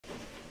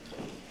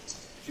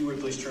If you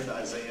would please turn to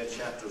Isaiah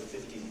chapter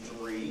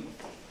 53.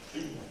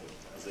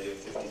 Isaiah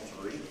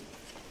 53.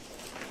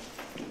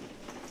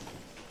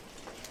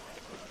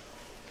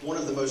 One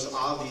of the most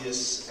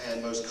obvious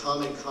and most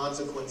common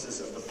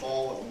consequences of the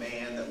fall of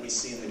man that we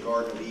see in the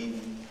Garden of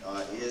Eden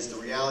is the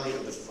reality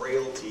of the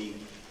frailty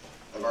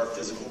of our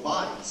physical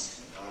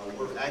bodies.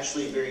 We're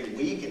actually very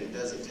weak, and it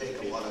doesn't take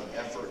a lot of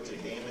effort to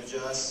damage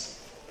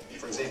us.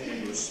 For example,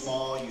 when you were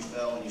small, you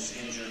fell and you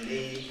skinned your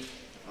knee.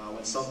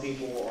 When some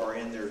people are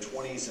in their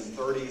 20s and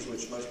 30s,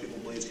 which most people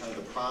believe is kind of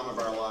the prime of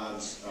our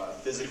lives,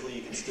 physically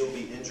you can still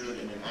be injured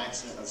in an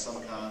accident of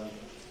some kind,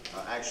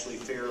 actually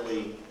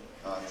fairly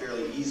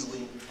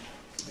easily.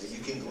 You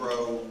can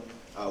grow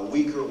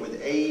weaker with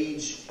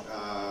age.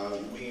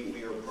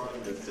 We are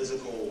prone to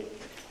physical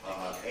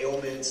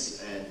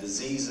ailments and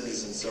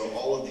diseases, and so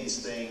all of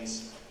these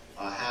things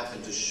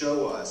happen to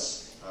show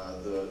us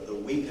the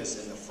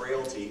weakness and the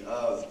frailty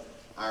of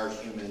our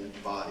human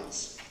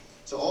bodies.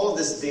 So all of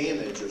this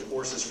damage, of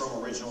course, is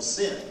from original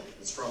sin.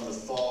 It's from the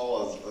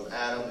fall of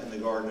Adam in the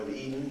Garden of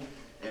Eden.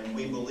 And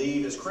we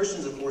believe as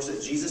Christians, of course,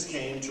 that Jesus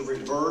came to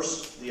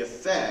reverse the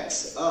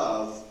effects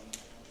of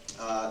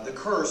the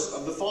curse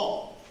of the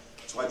fall.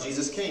 That's why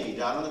Jesus came. He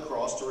died on the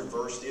cross to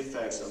reverse the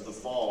effects of the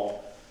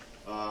fall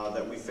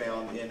that we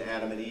found in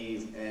Adam and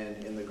Eve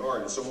and in the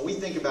garden. So when we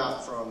think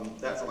about from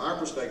our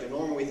perspective,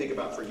 normally we think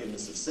about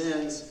forgiveness of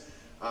sins,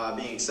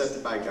 being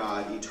accepted by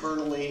God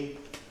eternally.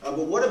 But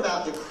what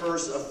about the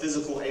curse of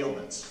physical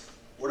ailments?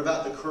 What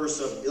about the curse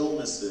of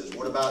illnesses?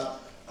 What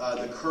about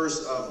the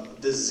curse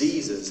of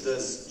diseases?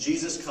 Does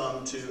Jesus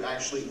come to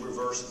actually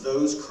reverse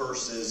those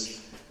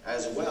curses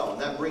as well?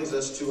 And that brings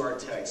us to our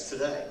text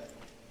today.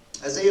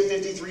 Isaiah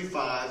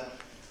 53:5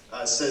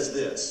 says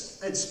this.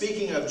 And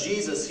speaking of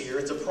Jesus here,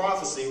 it's a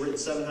prophecy written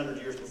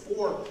 700 years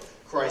before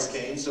Christ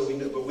came,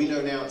 but we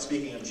know now it's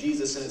speaking of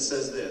Jesus, and it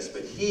says this: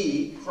 But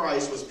he,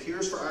 Christ, was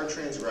pierced for our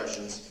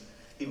transgressions,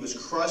 he was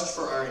crushed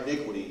for our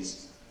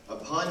iniquities.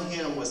 Upon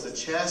him was the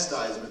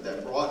chastisement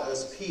that brought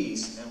us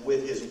peace, and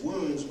with his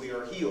wounds we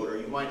are healed. Or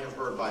you might have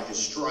heard, by his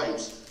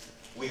stripes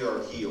we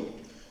are healed.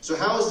 So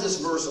how is this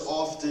verse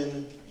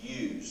often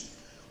used?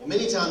 Well,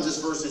 many times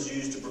this verse is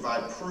used to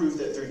provide proof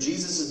that through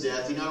Jesus'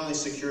 death, he not only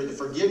secured the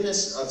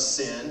forgiveness of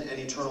sin and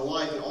eternal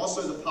life, but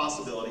also the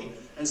possibility,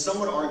 and some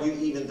would argue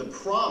even the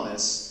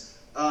promise,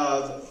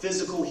 of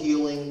physical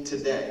healing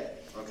today.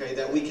 Okay,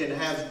 that we can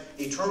have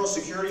eternal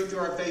security through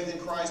our faith in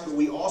Christ, but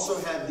we also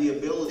have the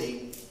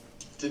ability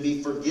to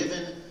be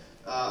forgiven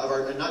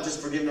and not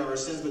just forgiven of our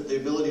sins, but the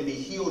ability to be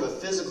healed of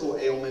physical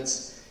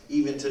ailments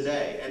even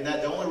today. And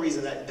that the only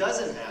reason that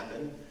doesn't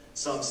happen,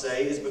 some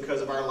say, is because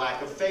of our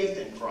lack of faith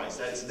in Christ.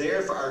 That it's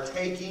there for our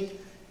taking.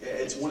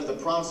 It's one of the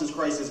promises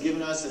Christ has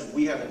given us, and if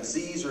we have a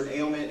disease or an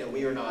ailment and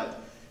we are not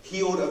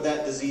healed of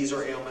that disease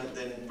or ailment,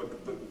 then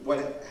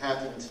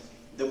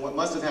what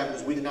must have happened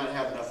is we did not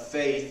have enough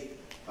faith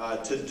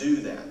to do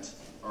that.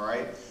 All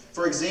right.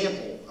 For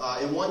example,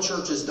 in one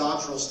church's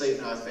doctrinal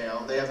statement I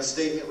found, they have a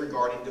statement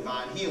regarding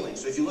divine healing.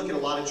 So if you look at a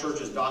lot of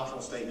churches'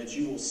 doctrinal statements,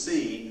 you will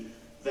see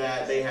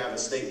that they have a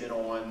statement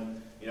on,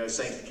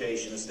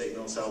 sanctification, a statement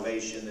on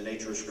salvation, the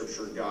nature of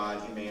Scripture,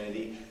 God,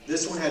 humanity.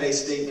 This one had a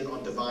statement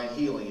on divine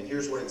healing, and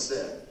here's what it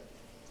said: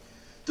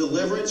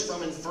 Deliverance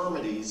from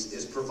infirmities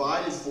is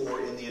provided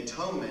for in the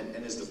atonement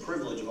and is the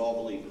privilege of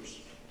all believers.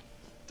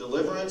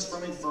 Deliverance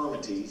from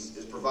infirmities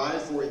is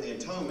provided for in the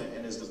atonement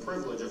and is the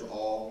privilege of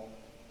all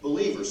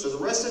believers. So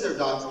the rest of their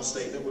doctrinal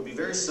statement would be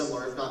very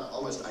similar, if not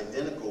almost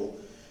identical,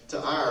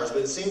 to ours.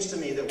 But it seems to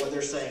me that what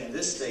they're saying in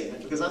this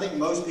statement, because I think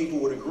most people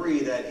would agree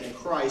that in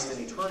Christ,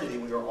 in eternity,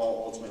 we are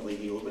all ultimately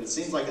healed. But it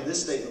seems like in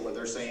this statement what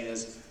they're saying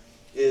is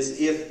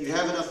if you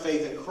have enough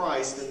faith in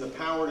Christ, then the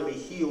power to be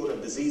healed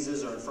of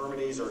diseases or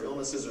infirmities or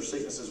illnesses or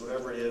sicknesses,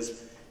 whatever it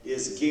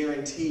is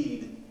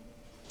guaranteed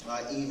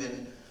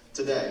even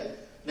today.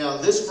 Now,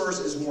 this verse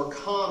is more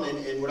common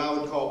in what I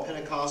would call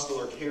Pentecostal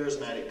or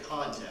charismatic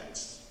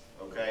contexts.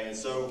 Okay, and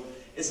so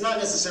it's not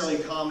necessarily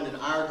common in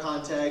our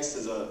context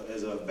as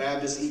a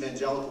Baptist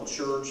evangelical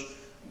church,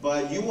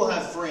 but you will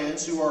have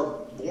friends who are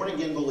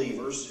born-again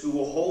believers who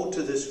will hold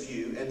to this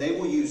view, and they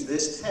will use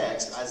this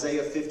text,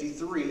 Isaiah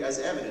 53, as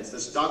evidence.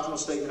 This doctrinal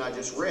statement I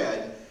just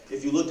read,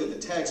 if you looked at the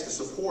text to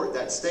support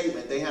that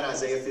statement, they had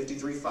Isaiah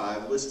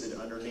 53:5 listed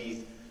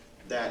underneath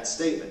that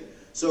statement.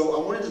 So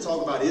I wanted to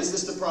talk about, is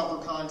this the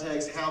proper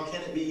context? How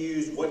can it be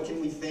used? What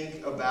can we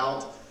think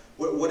about?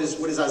 What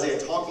is Isaiah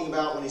talking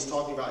about when he's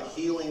talking about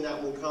healing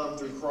that will come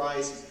through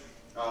Christ?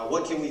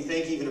 What can we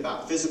think even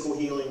about physical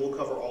healing? We'll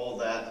cover all of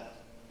that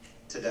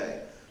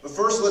today. But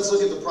first, let's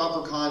look at the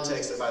proper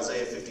context of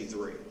Isaiah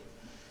 53.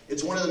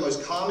 It's one of the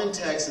most common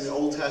texts in the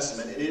Old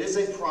Testament, and it is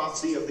a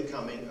prophecy of the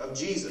coming of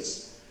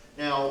Jesus.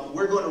 Now,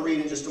 we're going to read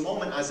in just a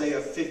moment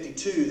Isaiah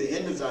 52, the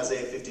end of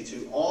Isaiah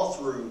 52, all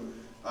through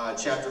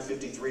chapter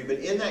 53. But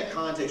in that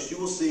context, you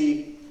will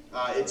see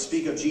it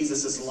speak of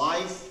Jesus'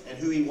 life and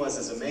who he was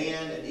as a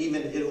man, and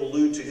even it will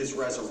allude to his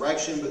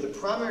resurrection. But the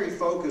primary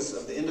focus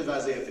of the end of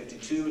Isaiah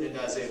 52 and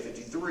into Isaiah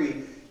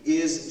 53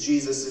 is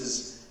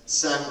Jesus'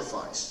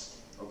 sacrifice.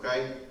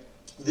 Okay?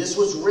 This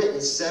was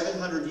written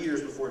 700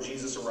 years before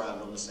Jesus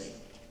arrived on the scene.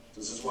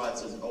 This is why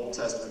it's an Old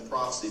Testament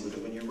prophecy,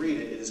 because when you read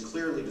it, it is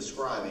clearly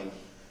describing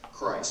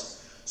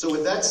Christ. So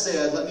with that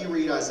said, let me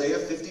read Isaiah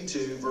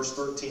 52, verse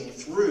 13,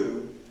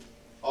 through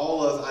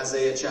all of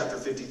Isaiah chapter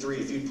 53,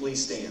 if you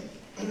please stand.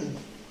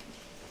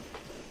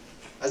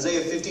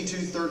 Isaiah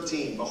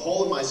 52:13,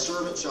 Behold, my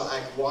servant shall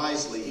act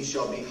wisely. He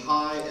shall be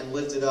high and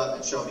lifted up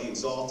and shall be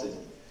exalted.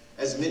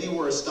 As many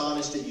were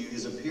astonished at you,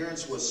 his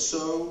appearance was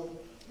so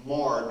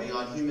marred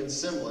beyond human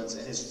semblance,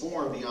 and his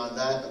form beyond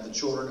that of the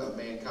children of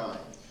mankind.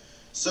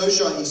 So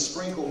shall he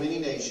sprinkle many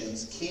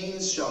nations.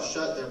 Kings shall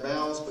shut their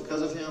mouths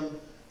because of him.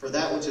 For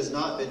that which has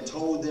not been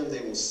told them they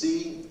will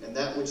see, and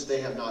that which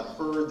they have not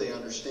heard they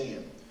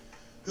understand.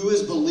 Who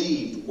has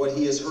believed what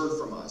he has heard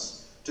from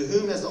us? To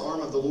whom has the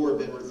arm of the Lord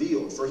been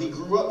revealed? For he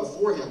grew up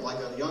before him like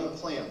a young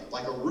plant,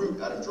 like a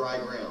root out of dry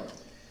ground.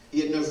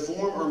 He had no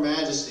form or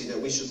majesty that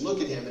we should look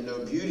at him, and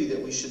no beauty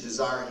that we should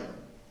desire him.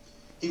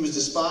 He was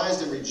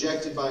despised and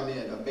rejected by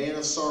men, a man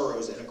of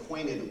sorrows and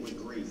acquainted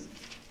with grief.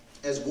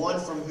 As one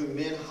from whom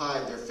men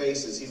hide their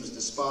faces, he was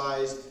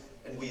despised,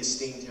 and we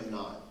esteemed him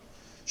not.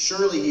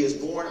 Surely he has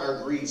borne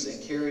our griefs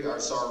and carried our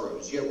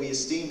sorrows, yet we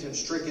esteemed him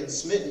stricken,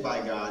 smitten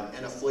by God,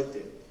 and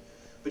afflicted.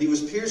 But he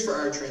was pierced for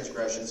our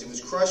transgressions, he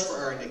was crushed for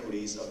our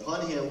iniquities.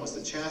 Upon him was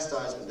the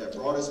chastisement that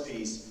brought us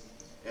peace,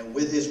 and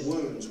with his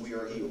wounds we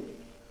are healed.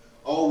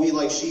 All we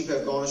like sheep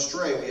have gone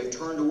astray, we have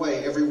turned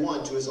away every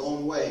one to his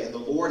own way, and the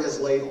Lord has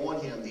laid on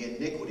him the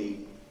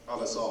iniquity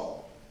of us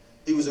all.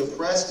 He was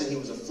oppressed and he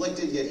was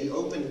afflicted, yet he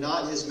opened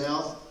not his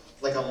mouth.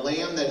 Like a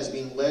lamb that is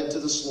being led to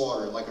the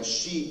slaughter, like a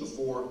sheep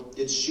before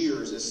its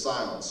shearers is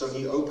silent, so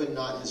he opened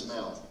not his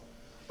mouth.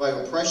 By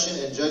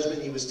oppression and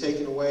judgment he was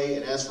taken away,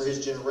 and as for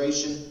his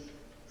generation,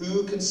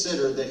 who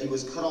considered that he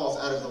was cut off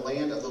out of the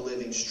land of the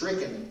living,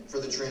 stricken for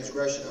the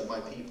transgression of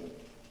my people?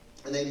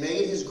 And they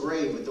made his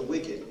grave with the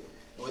wicked,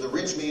 and with a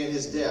rich man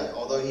his death,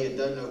 although he had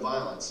done no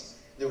violence.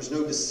 There was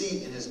no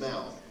deceit in his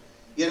mouth.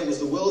 Yet it was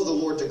the will of the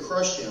Lord to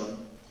crush him.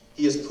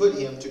 He has put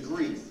him to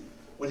grief.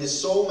 When his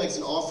soul makes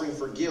an offering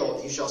for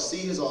guilt, he shall see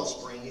his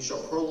offspring, he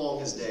shall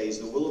prolong his days,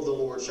 the will of the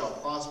Lord shall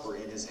prosper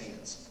in his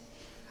hands.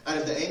 Out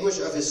of the anguish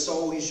of his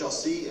soul he shall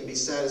see and be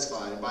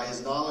satisfied, and by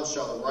his knowledge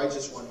shall the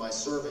righteous one, my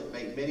servant,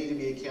 make many to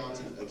be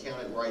accounted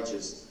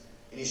righteous,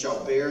 and he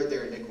shall bear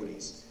their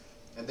iniquities.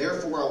 And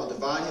therefore I will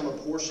divide him a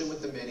portion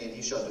with the many, and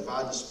he shall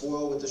divide the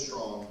spoil with the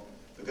strong,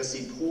 because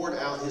he poured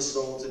out his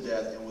soul to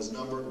death and was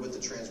numbered with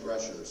the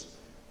transgressors.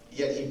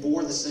 Yet he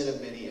bore the sin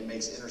of many and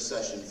makes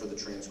intercession for the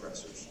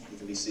transgressors. You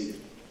can be seated.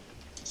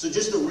 So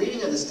just the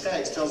reading of this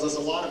text tells us a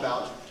lot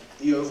about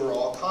the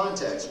overall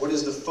context. What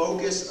is the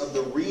focus of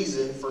the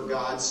reason for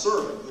God's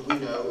servant, who we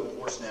know, of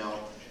course, now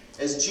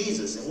as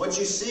Jesus? And what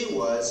you see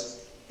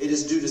was, it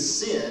is due to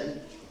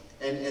sin,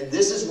 and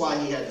this is why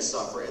he had to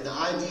suffer. And the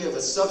idea of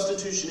a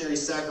substitutionary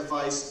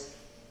sacrifice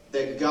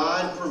that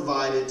God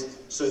provided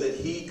so that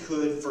he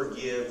could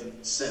forgive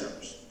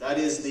sinners. That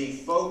is the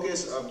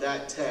focus of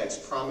that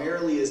text.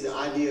 Primarily is the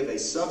idea of a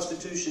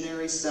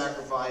substitutionary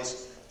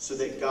sacrifice so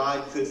that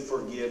God could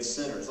forgive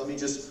sinners. Let me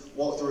just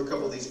walk through a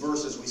couple of these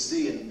verses. We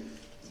see in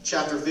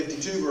chapter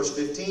 52, verse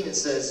 15, it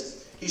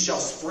says, he shall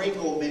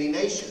sprinkle many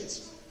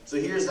nations. So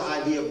here's the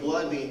idea of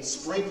blood being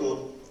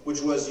sprinkled,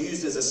 which was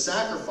used as a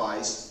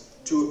sacrifice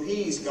to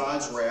appease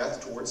God's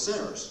wrath towards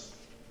sinners.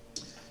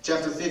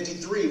 Chapter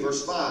 53,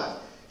 verse 5.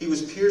 He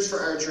was pierced for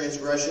our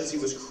transgressions. He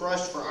was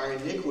crushed for our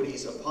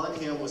iniquities. Upon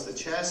him was the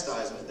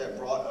chastisement that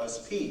brought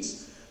us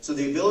peace. So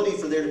the ability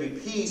for there to be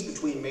peace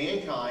between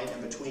mankind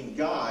and between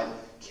God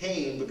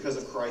came because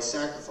of Christ's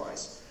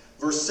sacrifice.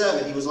 Verse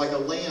 7, he was like a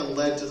lamb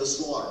led to the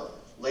slaughter.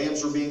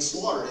 Lambs were being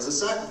slaughtered as a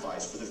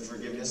sacrifice for the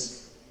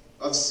forgiveness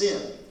of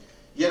sin.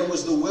 Yet it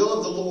was the will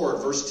of the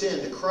Lord, verse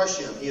 10, to crush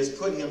him. He has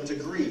put him to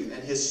grief,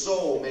 and his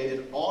soul made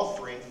an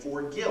offering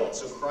for guilt.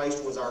 So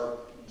Christ was our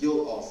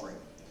guilt offering.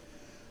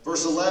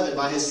 Verse 11,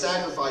 by his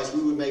sacrifice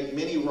we would make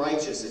many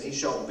righteous, and he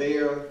shall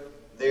bear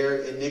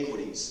their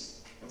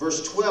iniquities. In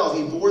verse 12,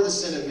 he bore the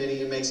sin of many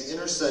and makes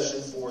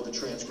intercession for the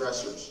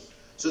transgressors.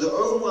 So the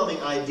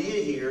overwhelming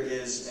idea here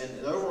is, and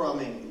an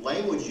overwhelming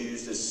language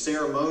used, is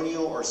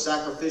ceremonial or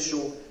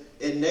sacrificial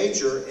in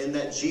nature, in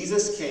that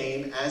Jesus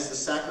came as the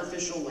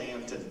sacrificial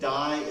lamb to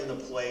die in the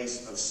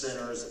place of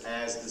sinners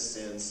as the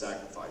sin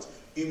sacrifice.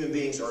 Human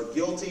beings are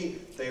guilty.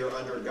 They are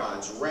under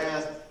God's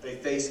wrath. They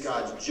face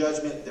God's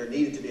judgment. There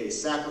needed to be a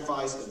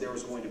sacrifice, but there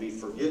was going to be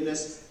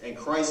forgiveness. And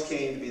Christ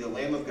came to be the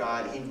Lamb of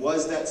God. He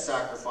was that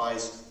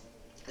sacrifice,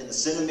 and the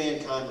sin of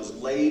mankind was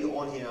laid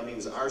on him. He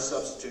was our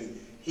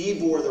substitute. He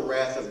bore the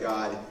wrath of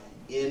God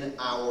in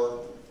our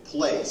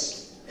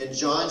place. In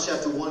John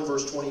chapter 1,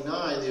 verse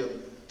 29,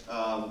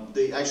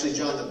 actually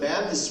John the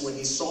Baptist, when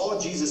he saw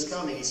Jesus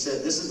coming, he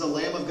said, "This is the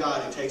Lamb of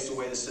God who takes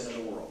away the sin of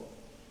the world."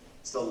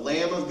 It's the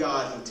Lamb of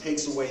God who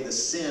takes away the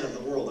sin of the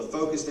world. The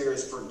focus there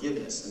is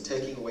forgiveness and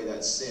taking away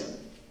that sin.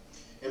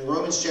 In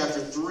Romans chapter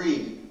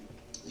 3,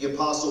 the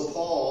Apostle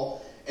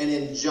Paul, and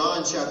in 1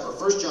 John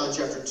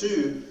chapter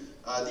 2,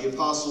 the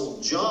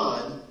Apostle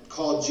John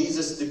called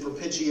Jesus the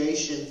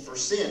propitiation for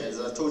sin. As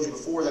I told you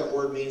before, that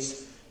word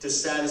means to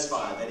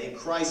satisfy. That in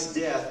Christ's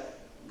death,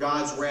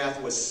 God's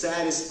wrath was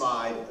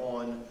satisfied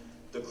on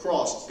the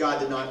cross. God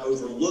did not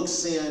overlook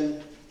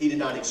sin. He did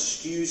not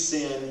excuse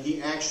sin.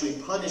 He actually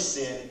punished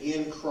sin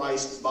in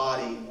Christ's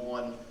body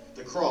on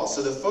the cross.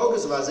 So the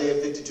focus of Isaiah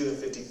 52 and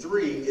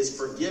 53 is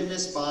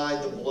forgiveness by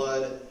the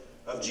blood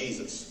of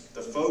Jesus.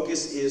 The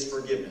focus is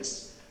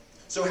forgiveness.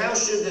 So how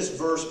should this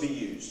verse be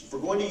used? If we're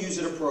going to use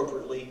it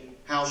appropriately,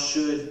 how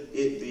should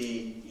it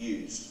be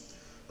used?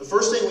 The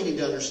first thing we need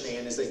to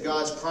understand is that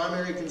God's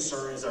primary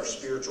concern is our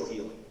spiritual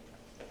healing.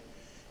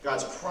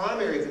 God's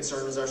primary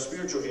concern is our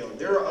spiritual healing.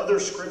 There are other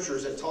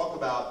scriptures that talk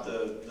about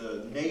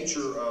the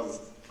nature of,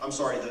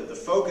 the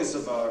focus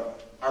of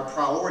our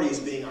priorities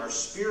being our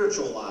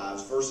spiritual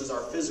lives versus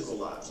our physical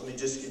lives. Let me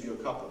just give you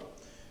a couple.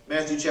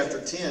 Matthew chapter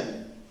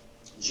 10,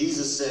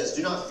 Jesus says,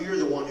 "Do not fear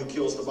the one who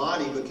kills the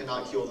body but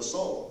cannot kill the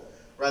soul.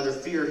 Rather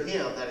fear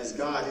him, that is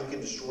God, who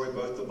can destroy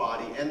both the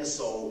body and the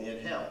soul in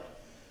hell."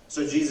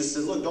 So Jesus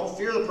said, look, don't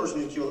fear the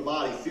person who killed the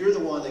body. Fear the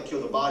one that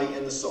killed the body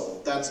and the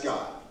soul. That's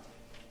God.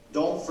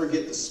 Don't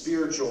forget the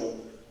spiritual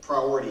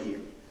priority here.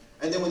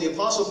 And then when the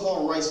Apostle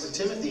Paul writes to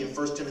Timothy in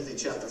 1 Timothy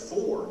chapter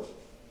 4,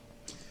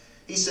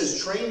 he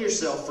says, "Train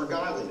yourself for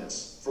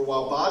godliness. For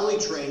while bodily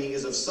training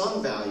is of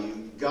some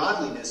value,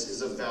 godliness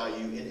is of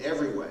value in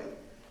every way.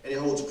 And it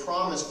holds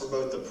promise for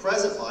both the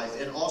present life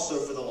and also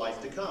for the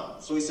life to come."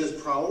 So he says,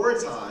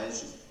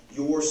 prioritize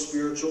your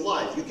spiritual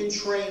life. You can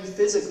train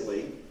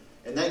physically,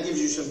 and that gives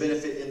you some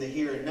benefit in the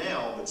here and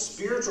now, but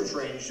spiritual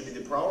training should be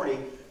the priority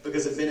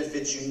because it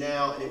benefits you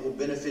now and it will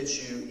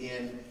benefit you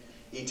in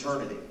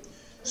eternity.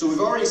 So we've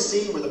already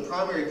seen where the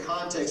primary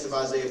context of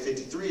Isaiah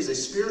 53 is a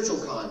spiritual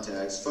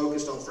context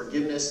focused on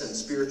forgiveness and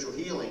spiritual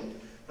healing.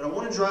 But I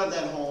want to drive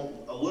that home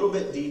a little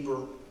bit deeper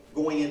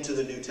going into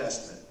the New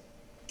Testament.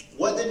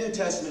 What the New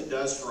Testament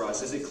does for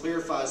us is it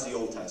clarifies the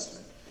Old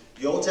Testament.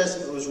 The Old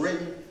Testament was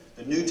written,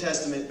 the New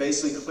Testament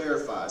basically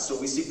clarifies. So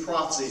we see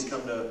prophecies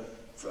come to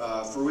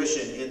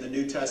fruition in the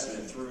New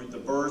Testament through the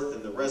birth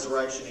and the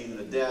resurrection, even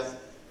the death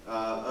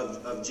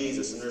of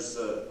Jesus. And there's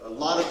a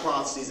lot of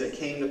prophecies that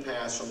came to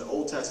pass from the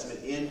Old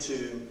Testament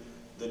into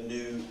the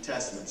New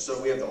Testament. So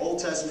we have the Old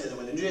Testament, and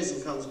then when the New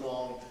Testament comes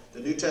along,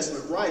 the New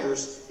Testament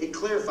writers, it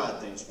clarified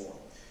things for them.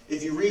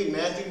 If you read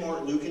Matthew,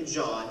 Mark, Luke, and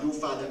John, you'll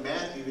find that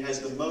Matthew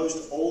has the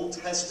most Old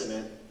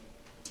Testament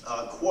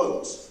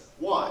quotes.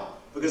 Why?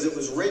 Because it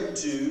was written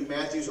to,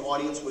 Matthew's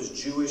audience was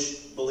Jewish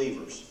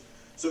believers.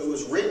 So it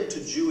was written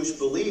to Jewish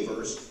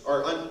believers,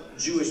 or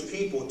Jewish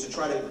people, to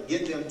try to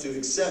get them to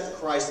accept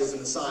Christ as the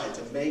Messiah,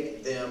 to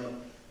make them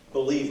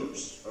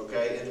believers.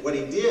 Okay? And what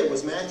he did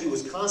was Matthew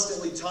was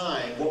constantly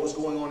tying what was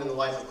going on in the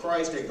life of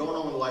Christ and going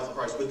on in the life of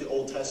Christ with the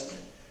Old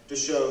Testament to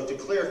show, to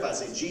clarify,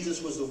 say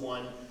Jesus was the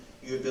one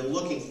you have been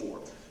looking for.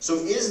 So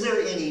is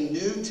there any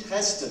New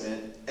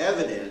Testament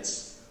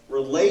evidence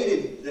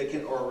related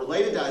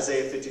to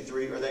Isaiah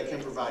 53 or that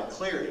can provide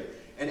clarity?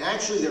 And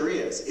actually there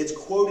is. It's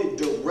quoted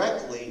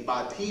directly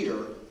by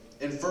Peter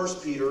in 1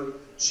 Peter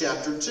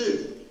chapter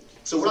 2.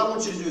 So what I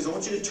want you to do is I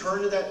want you to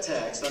turn to that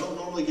text. I don't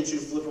normally get you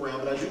to flip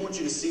around, but I do want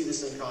you to see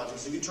this in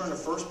context. If you turn to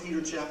 1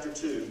 Peter chapter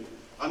 2,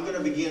 I'm going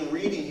to begin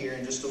reading here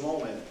in just a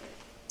moment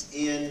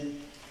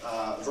in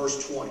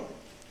verse 20.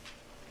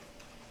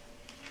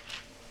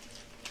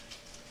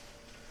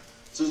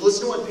 So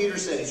listen to what Peter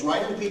said. He's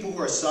writing to people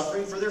who are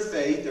suffering for their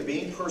faith. They're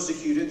being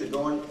persecuted. They're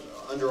going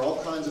under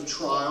all kinds of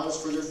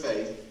trials for their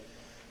faith.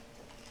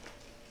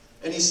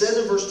 And he says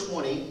in verse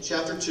 20,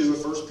 chapter 2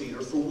 of 1 Peter,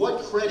 "For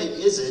what credit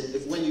is it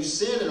if when you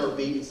sin and are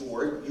beaten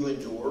for it, you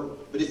endure?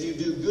 But if you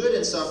do good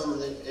and suffer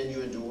and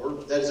you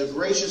endure, that is a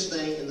gracious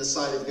thing in the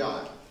sight of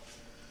God.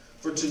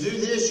 For to do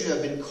this you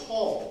have been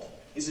called."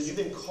 He says you've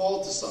been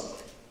called to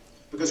suffer.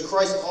 "Because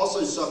Christ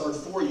also suffered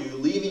for you,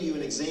 leaving you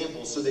an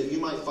example so that you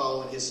might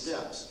follow in his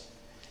steps.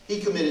 He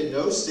committed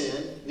no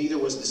sin, neither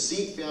was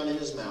deceit found in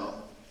his mouth.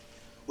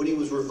 When he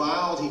was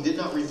reviled, he did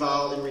not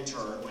revile in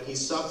return. When he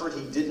suffered,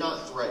 he did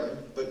not threaten,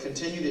 but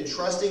continued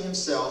entrusting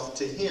himself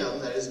to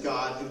him, that is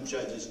God, who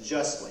judges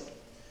justly."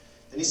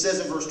 Then he says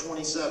in verse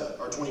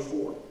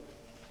 24,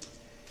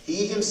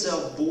 "He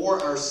himself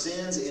bore our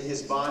sins in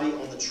his body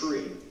on the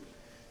tree,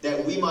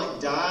 that we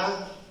might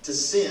die to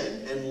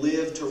sin and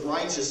live to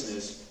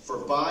righteousness. For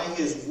by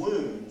his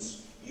wounds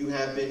you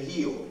have been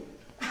healed.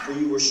 For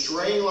you were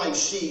straying like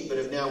sheep, but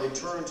have now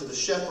returned to the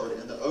shepherd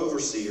and the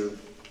overseer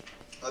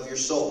of your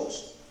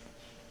souls."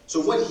 So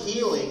what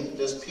healing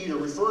does Peter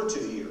refer to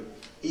here?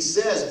 He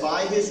says,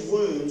 by his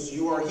wounds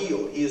you are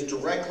healed. He is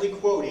directly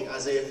quoting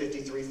Isaiah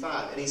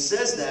 53:5. And he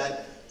says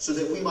that so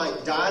that we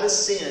might die to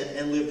sin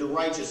and live to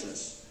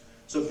righteousness.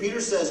 So Peter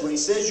says when he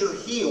says you're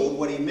healed,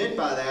 what he meant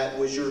by that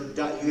was you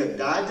have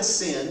died to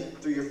sin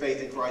through your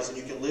faith in Christ and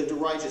you can live to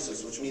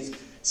righteousness, which means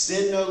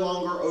sin no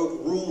longer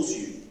rules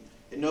you.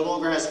 It no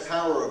longer has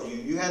power over you.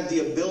 You have the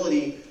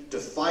ability to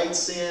fight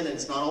sin, and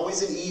it's not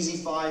always an easy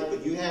fight,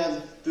 but you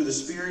have, through the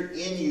Spirit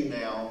in you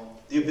now,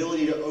 the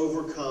ability to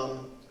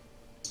overcome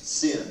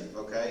sin,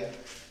 okay?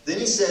 Then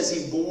he says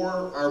he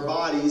bore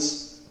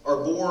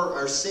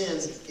our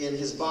sins in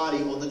his body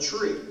on the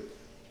tree.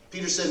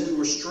 Peter said we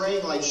were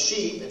straying like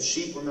sheep, and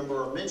sheep,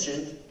 remember, are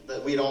mentioned,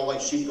 that we had all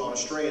like sheep gone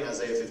astray in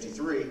Isaiah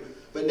 53,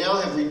 but now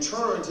have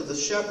returned to the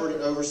shepherd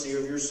and overseer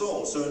of your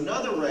soul. So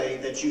another way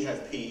that you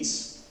have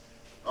peace,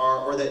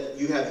 or that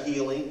you have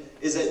healing,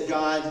 is that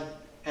God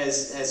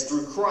has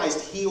through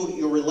Christ healed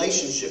your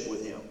relationship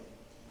with Him.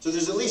 So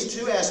there's at least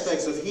two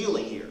aspects of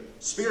healing here.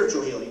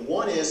 Spiritual healing.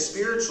 One is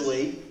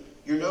spiritually,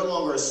 you're no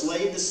longer a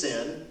slave to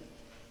sin.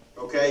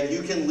 Okay,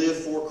 you can live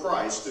for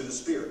Christ through the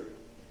Spirit.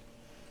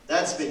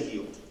 That's been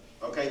healed.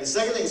 Okay, the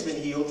second thing that's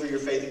been healed through your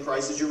faith in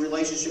Christ is your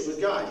relationship with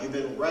God. You've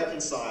been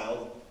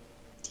reconciled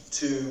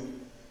to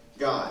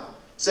God.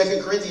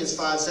 2 Corinthians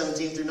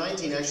 5:17 through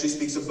 19 actually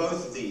speaks of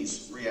both of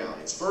these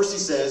realities. First he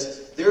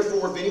says,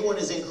 therefore if anyone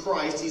is in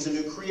Christ, he's a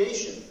new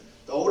creation.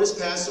 The old has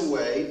passed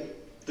away,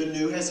 the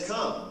new has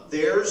come.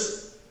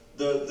 There's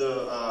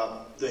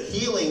the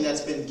healing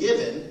that's been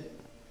given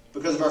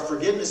because of our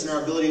forgiveness and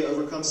our ability to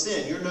overcome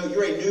sin.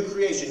 You're a new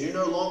creation. You're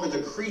no longer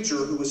the creature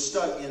who was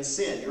stuck in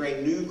sin. You're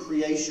a new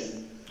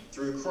creation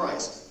through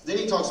Christ. Then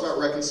he talks about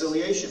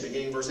reconciliation,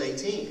 beginning verse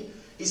 18.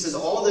 He says,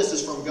 all this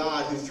is from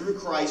God, who through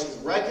Christ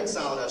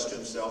reconciled us to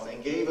Himself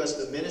and gave us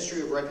the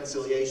ministry of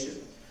reconciliation.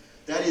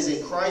 That is,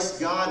 in Christ,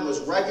 God was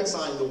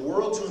reconciling the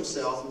world to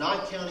Himself,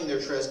 not counting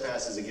their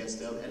trespasses against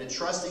them, and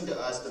entrusting to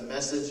us the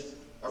message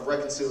of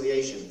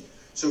reconciliation.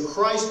 So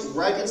Christ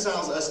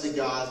reconciles us to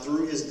God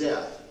through His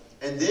death.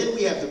 And then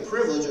we have the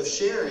privilege of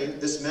sharing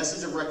this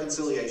message of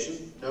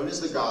reconciliation, known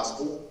as the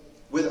gospel,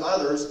 with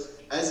others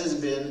as has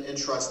been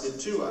entrusted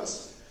to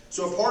us.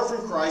 So apart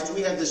from Christ,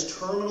 we have this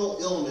terminal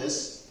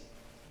illness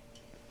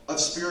of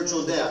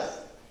spiritual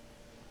death.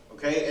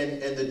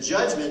 Okay, and the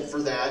judgment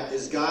for that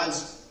is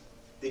God's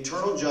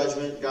eternal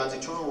judgment, God's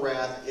eternal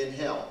wrath in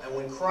hell. And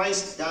when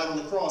Christ died on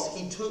the cross,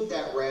 He took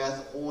that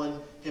wrath on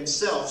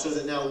Himself so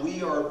that now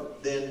we are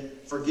then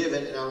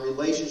forgiven and our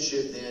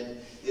relationship then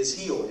is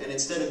healed. And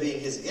instead of being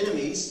His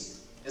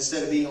enemies,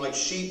 instead of being like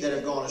sheep that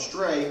have gone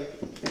astray,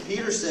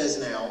 Peter says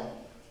now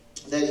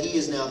that He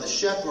is now the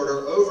shepherd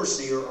or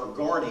overseer or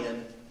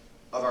guardian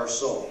of our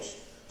souls.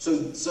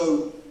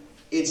 So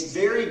it's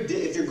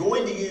if you're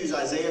going to use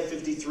Isaiah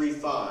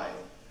 53:5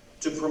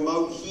 to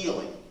promote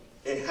healing,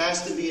 it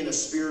has to be in a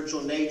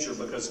spiritual nature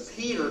because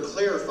Peter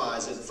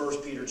clarifies it in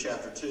 1 Peter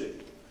chapter 2.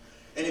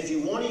 And if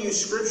you want to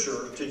use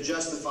Scripture to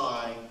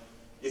justify,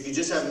 if you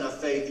just have enough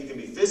faith, you can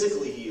be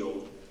physically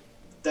healed,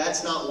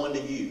 that's not one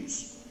to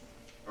use.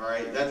 All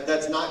right?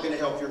 That's not going to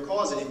help your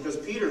cause any, because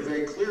Peter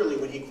very clearly,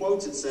 when he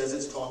quotes it, says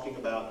it's talking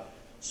about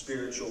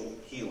spiritual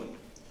healing.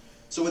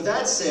 So with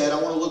that said,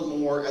 I want to look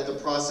more at the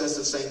process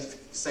of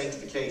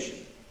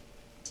sanctification.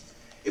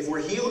 If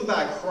we're healed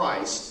by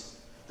Christ,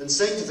 then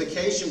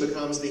sanctification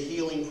becomes the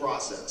healing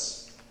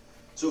process.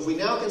 So if we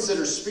now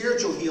consider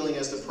spiritual healing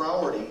as the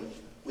priority,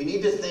 we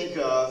need to think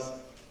of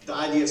the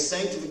idea of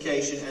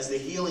sanctification as the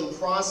healing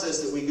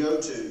process that we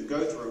go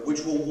through,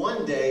 which will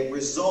one day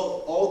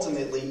result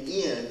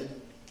ultimately in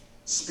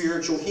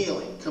spiritual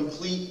healing,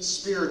 complete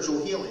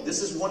spiritual healing.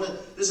 This is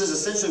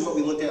essentially what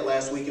we looked at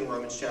last week in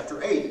Romans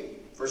chapter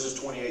 8, verses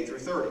 28 through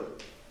 30.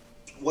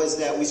 Was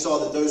that we saw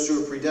that those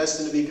who are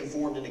predestined to be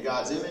conformed into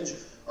God's image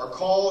are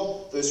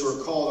called, those who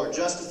are called are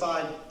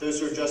justified, those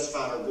who are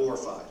justified are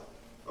glorified.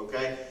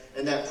 Okay?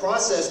 And that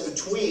process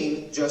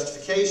between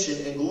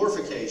justification and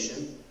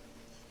glorification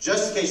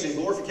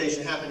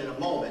happen in a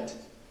moment.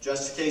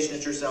 Justification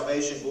at your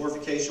salvation,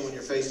 glorification when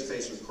you're face to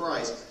face with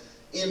Christ.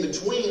 In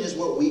between is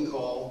what we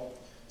call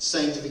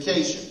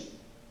sanctification.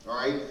 All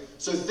right?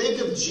 So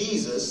think of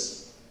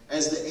Jesus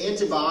as the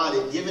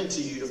antibiotic given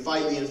to you to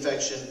fight the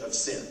infection of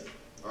sin.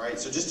 All right?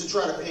 So just to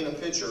try to paint a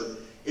picture,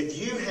 if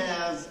you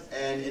have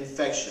an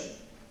infection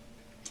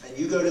and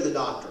you go to the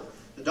doctor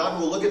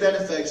will look at that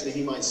infection and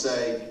he might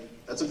say,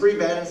 that's a pretty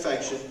bad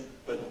infection,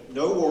 but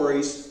no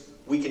worries.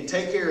 We can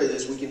take care of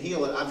this. We can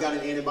heal it. I've got an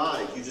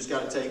antibiotic. You just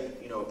got to take,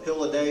 a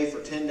pill a day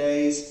for 10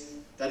 days.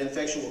 That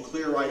infection will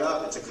clear right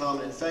up. It's a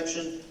common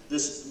infection.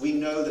 We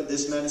know that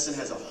this medicine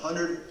has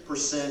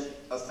 100%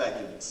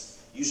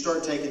 effectiveness. You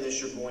start taking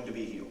this, you're going to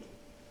be healed.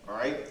 All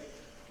right?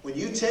 When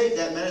you take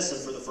that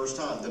medicine for the first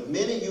time, the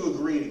minute you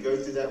agree to go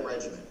through that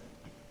regimen,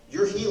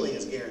 your healing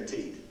is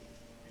guaranteed.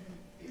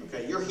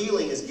 Okay? Your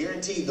healing is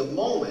guaranteed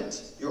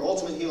your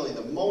ultimate healing,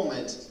 the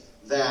moment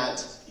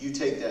that you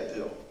take that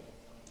pill.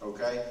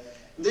 Okay?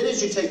 And then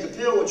as you take the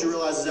pill, what you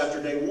realize is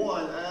after day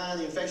 1,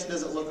 the infection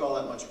doesn't look all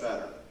that much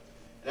better.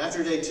 And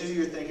after day 2,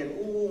 you're thinking,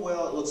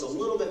 it looks a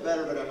little bit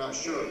better, but I'm not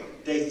sure.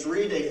 Day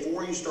 3, day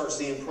 4, you start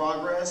seeing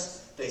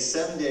progress. Day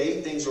 7 to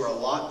 8, things are a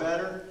lot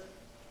better.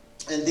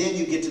 And then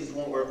you get to the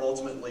point where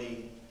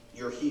ultimately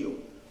you're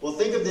healed. Well,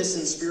 think of this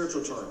in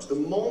spiritual terms. The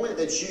moment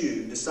that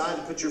you decide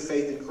to put your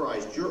faith in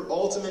Christ, your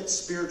ultimate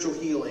spiritual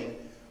healing,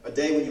 a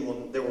day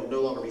when there will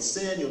no longer be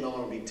sin, you'll no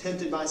longer be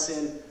tempted by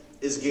sin,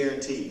 is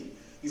guaranteed.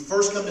 You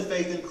first come to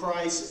faith in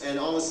Christ, and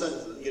all of a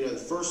sudden, the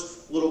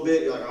first little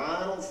bit, you're like,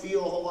 I don't feel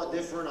a whole lot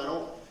different.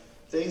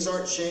 Things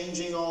aren't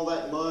changing all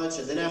that much.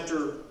 And then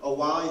after a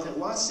while, you think,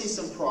 I see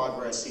some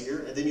progress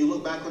here. And then you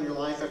look back on your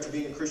life after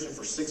being a Christian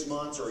for 6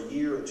 months or a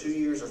year or 2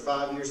 years or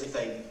 5 years and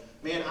think,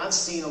 man, I've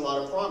seen a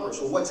lot of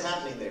progress. Well, what's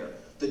happening there?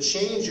 The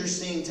change you're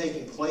seeing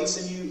taking place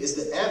in you is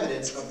the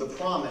evidence of the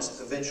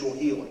promised eventual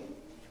healing.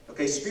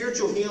 Okay,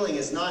 spiritual healing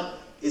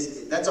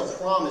that's a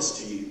promise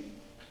to you.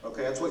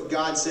 Okay, that's what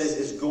God says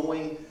is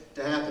going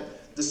to happen.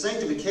 The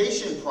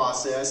sanctification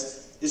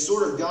process is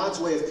sort of God's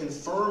way of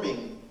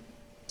confirming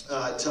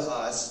to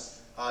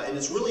us, and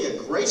it's really a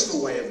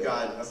graceful way of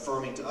God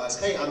affirming to us,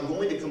 hey, I'm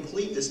going to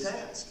complete this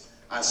task.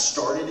 I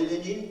started it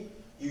in you.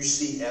 You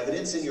see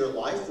evidence in your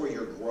life where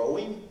you're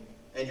growing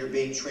and you're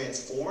being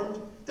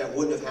transformed. That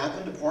wouldn't have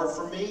happened apart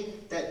from me.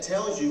 That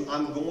tells you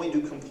I'm going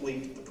to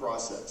complete the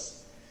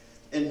process.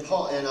 In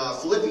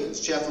Philippians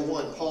chapter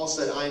 1, Paul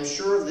said, I am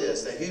sure of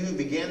this, that he who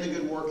began the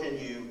good work in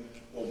you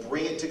will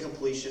bring it to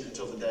completion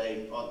until the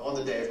day, on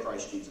the day of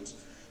Christ Jesus.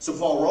 So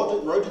Paul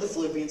wrote to the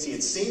Philippians. He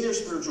had seen their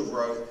spiritual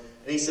growth,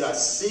 and he said, I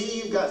see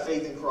you've got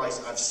faith in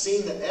Christ. I've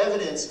seen the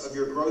evidence of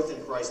your growth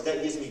in Christ.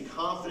 That gives me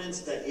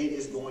confidence that it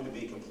is going to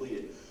be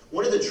completed.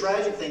 One of the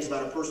tragic things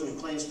about a person who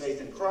claims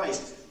faith in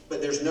Christ,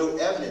 but there's no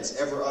evidence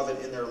ever of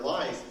it in their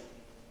life,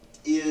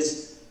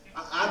 is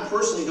I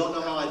personally don't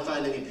know how I'd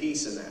find any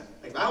peace in that.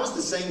 Like, if I was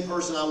the same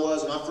person I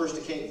was when I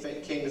first came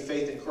to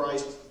faith in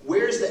Christ,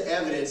 where's the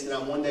evidence that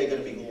I'm one day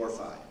going to be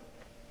glorified?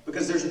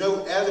 Because there's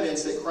no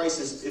evidence that Christ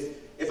is,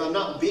 if I'm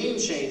not being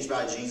changed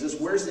by Jesus,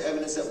 where's the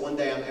evidence that one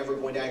day I'm ever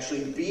going to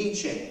actually be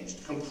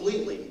changed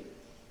completely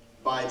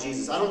by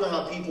Jesus? I don't know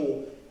how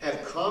people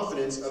have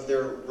confidence of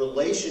their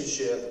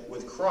relationship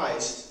with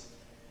Christ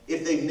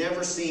if they've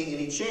never seen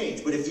any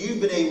change. But if you've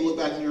been able to look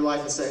back in your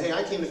life and say, hey,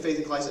 I came to faith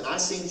in Christ and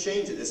I've seen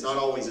changes. It's not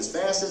always as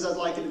fast as I'd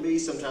like it to be.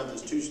 Sometimes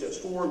it's 2 steps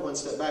forward, 1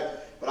 step back.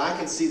 But I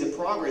can see the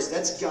progress.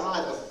 That's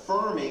God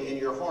affirming in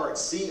your heart,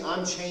 see,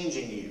 I'm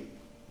changing you.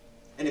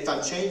 And if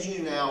I'm changing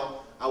you now,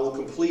 I will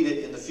complete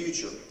it in the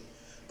future.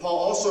 Paul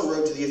also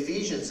wrote to the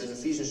Ephesians in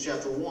Ephesians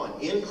chapter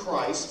 1, in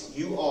Christ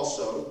you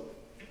also,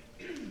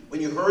 when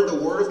you heard the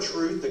word of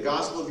truth, the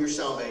gospel of your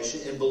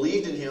salvation, and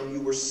believed in him,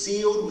 you were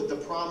sealed with the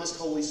promised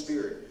Holy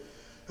Spirit,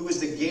 who is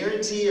the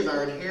guarantee of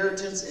our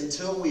inheritance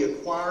until we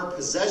acquire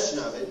possession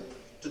of it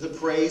to the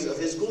praise of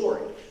his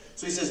glory.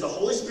 So he says the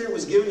Holy Spirit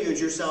was given you at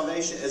your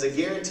salvation as a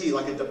guarantee,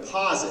 like a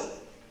deposit,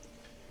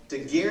 to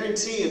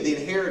guarantee of the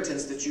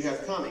inheritance that you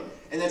have coming.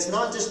 And that's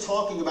not just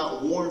talking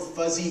about warm,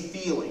 fuzzy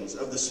feelings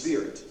of the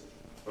Spirit.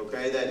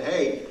 Okay, that,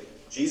 hey,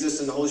 Jesus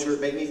and the Holy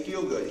Spirit make me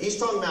feel good. He's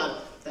talking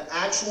about the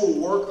actual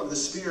work of the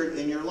Spirit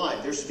in your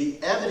life. There should be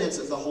evidence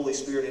of the Holy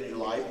Spirit in your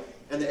life.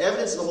 And the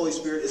evidence of the Holy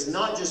Spirit is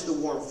not just the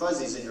warm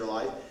fuzzies in your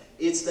life.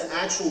 It's the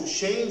actual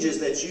changes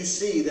that you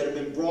see that have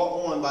been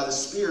brought on by the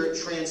Spirit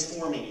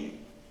transforming you.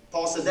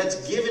 Paul said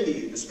that's given to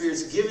you. The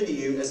Spirit's given to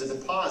you as a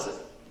deposit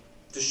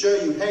to show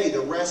you, hey,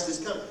 the rest is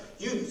coming.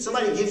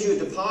 Somebody gives you a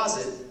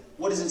deposit,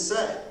 what does it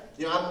say?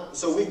 You know,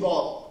 so we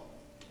bought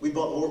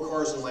more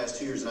cars in the last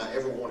 2 years than I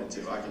ever wanted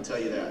to. I can tell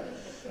you that.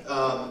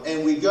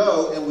 And we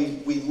go and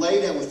we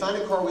lay down, we find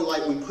a car we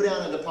like, we put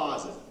down a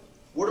deposit.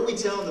 What are we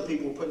telling the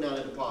people we're putting down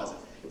a deposit?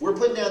 If we're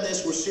putting down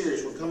this, we're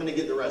serious. We're coming to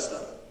get the rest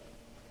of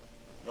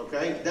it.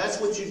 Okay?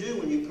 That's what you do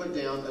when you put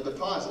down a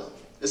deposit.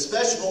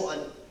 Especially,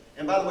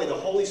 and by the way, the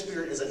Holy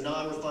Spirit is a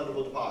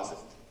non-refundable deposit,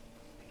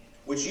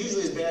 which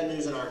usually is bad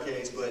news in our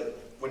case, but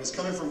when it's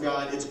coming from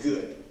God, it's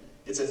good.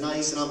 It's a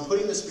nice, and I'm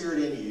putting the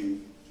Spirit in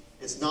you.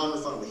 It's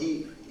non-refundable.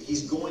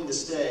 He's going to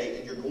stay,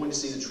 and you're going to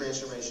see the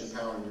transformation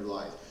power in your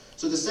life.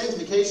 So the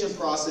sanctification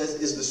process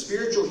is the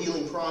spiritual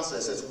healing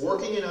process that's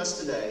working in us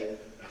today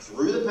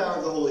through the power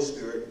of the Holy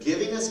Spirit,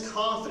 giving us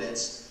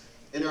confidence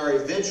in our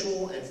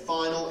eventual and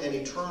final and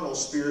eternal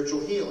spiritual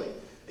healing.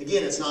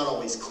 Again, it's not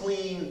always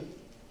clean.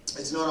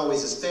 It's not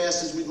always as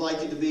fast as we'd like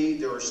it to be.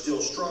 There are still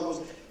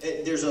struggles.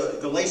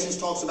 Galatians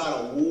talks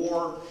about a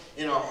war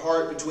in our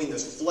heart between the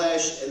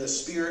flesh and the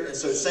spirit. And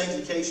so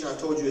sanctification, I've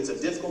told you, it's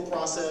a difficult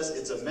process.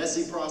 It's a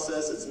messy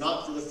process. It's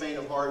not for the faint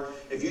of heart.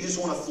 If you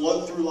just want to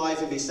float through life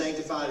and be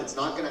sanctified, it's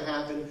not going to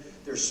happen.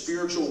 There's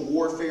spiritual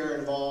warfare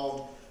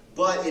involved.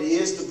 But it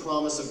is the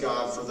promise of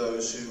God for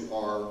those who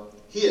are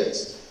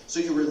his. So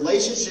your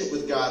relationship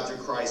with God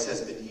through Christ has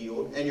been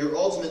healed. And your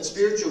ultimate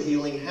spiritual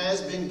healing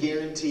has been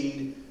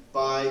guaranteed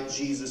by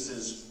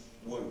Jesus'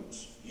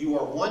 wounds. You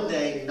are one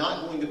day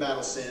not going to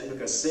battle sin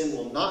because sin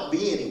will not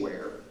be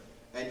anywhere,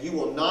 and you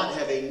will not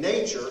have a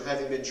nature,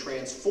 having been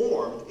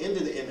transformed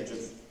into the image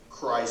of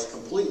Christ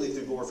completely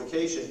through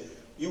glorification,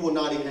 you will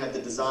not even have the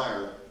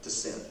desire to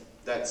sin.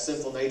 That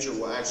sinful nature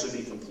will actually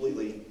be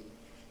completely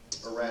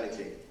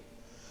eradicated.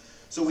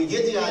 So we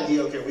get the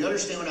idea, okay, we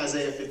understand what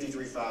Isaiah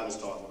 53:5 is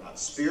talking about,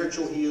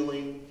 spiritual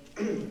healing,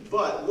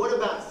 but what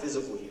about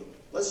physical healing?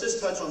 Let's just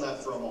touch on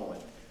that for a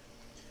moment.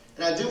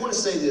 And I do want to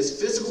say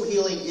this, physical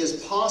healing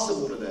is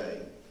possible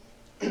today,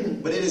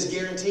 but it is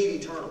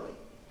guaranteed eternally.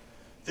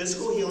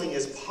 Physical healing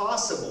is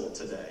possible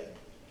today,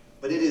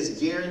 but it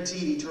is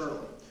guaranteed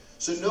eternally.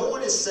 So no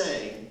one is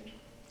saying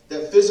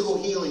that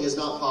physical healing is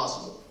not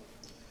possible.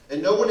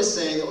 And no one is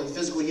saying that when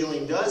physical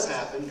healing does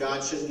happen,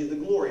 God shouldn't get the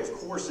glory. Of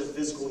course, if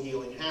physical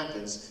healing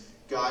happens,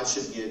 God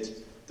should get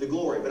the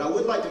glory. But I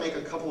would like to make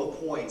a couple of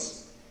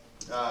points,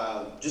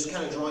 just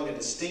kind of drawing a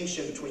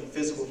distinction between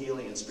physical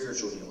healing and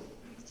spiritual healing.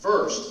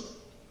 First,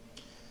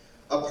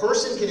 a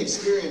person can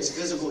experience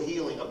physical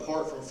healing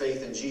apart from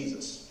faith in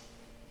Jesus,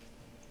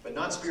 but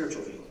not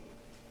spiritual healing.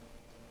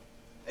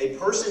 A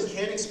person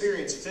can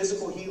experience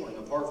physical healing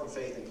apart from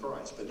faith in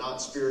Christ, but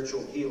not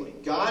spiritual healing.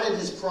 God in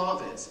His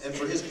providence and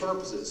for His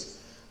purposes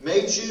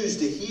may choose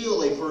to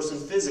heal a person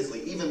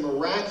physically, even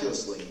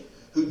miraculously,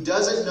 who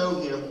doesn't know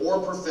Him or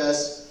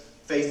profess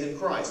faith in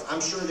Christ.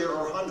 I'm sure there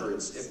are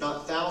hundreds, if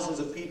not thousands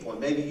of people, and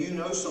maybe you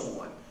know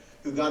someone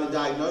who got a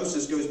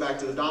diagnosis, goes back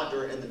to the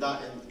doctor, and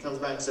comes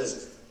back and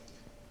says,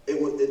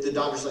 the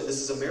doctor's like,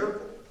 this is a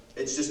miracle.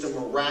 It's just a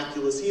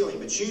miraculous healing.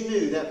 But you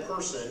knew that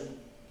person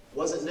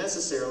wasn't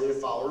necessarily a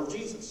follower of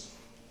Jesus.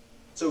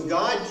 So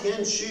God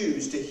can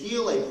choose to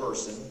heal a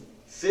person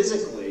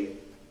physically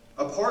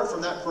apart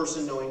from that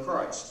person knowing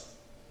Christ.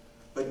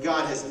 But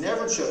God has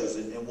never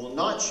chosen and will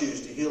not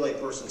choose to heal a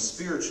person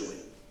spiritually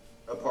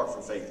apart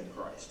from faith in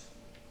Christ.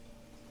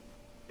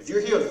 If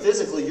you're healed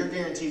physically, you're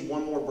guaranteed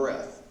one more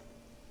breath.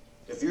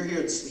 If you're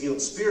healed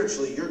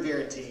spiritually, you're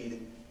guaranteed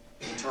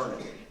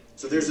eternity.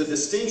 So there's a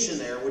distinction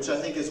there, which I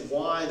think is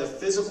why the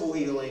physical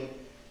healing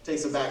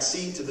takes a back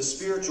seat to the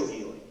spiritual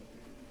healing.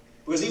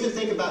 Because even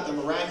think about the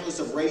miraculous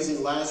of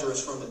raising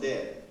Lazarus from the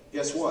dead.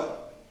 Guess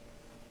what?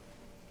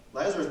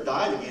 Lazarus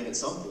died again at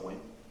some point.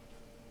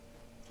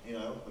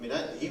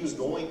 He was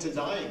going to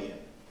die again.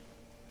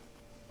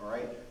 All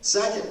right?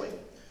 Secondly,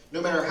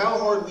 no matter how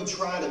hard we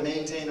try to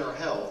maintain our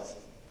health,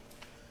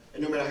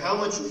 and no matter how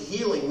much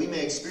healing we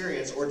may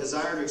experience or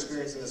desire to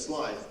experience in this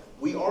life,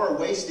 we are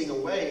wasting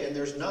away, and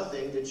there's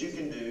nothing that you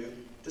can do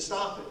to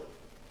stop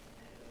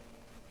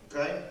it.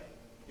 Okay?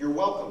 You're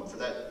welcome for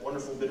that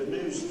wonderful bit of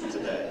news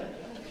today.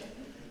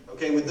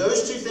 Okay, with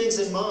those two things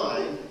in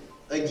mind,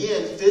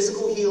 again,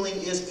 physical healing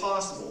is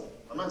possible.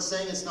 I'm not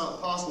saying it's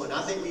not possible, and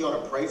I think we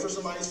ought to pray for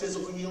somebody's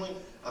physical healing.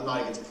 I'm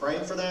not against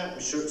praying for that.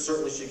 We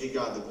certainly should give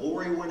God the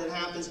glory when it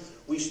happens.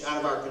 We should, out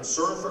of our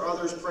concern for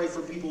others, pray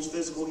for people's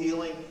physical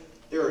healing.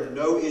 There are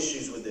no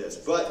issues with this,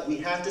 but we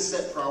have to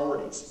set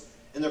priorities.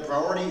 And the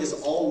priority is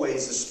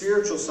always the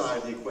spiritual side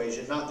of the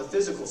equation, not the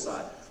physical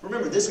side.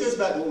 Remember, this goes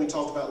back to what we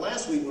talked about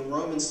last week when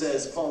Romans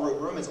says, Paul wrote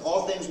in Romans,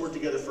 all things work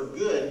together for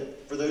good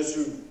for those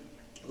who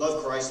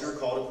love Christ and are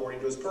called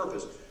according to His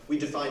purpose. We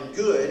define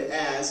good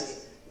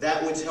as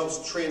that which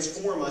helps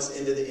transform us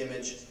into the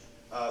image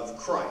of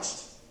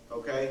Christ.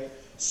 Okay?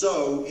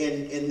 So,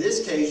 in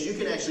this case, you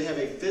can actually have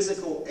a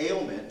physical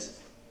ailment.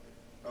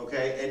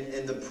 Okay?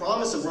 And the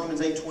promise of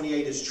Romans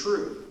 8:28 is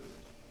true.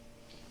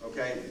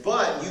 Okay?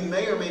 But you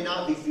may or may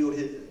not be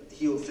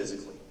healed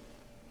physically.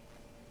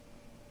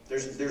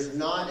 There's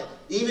not,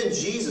 even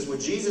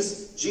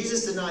Jesus,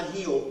 Jesus did not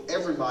heal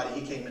everybody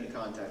He came into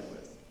contact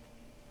with.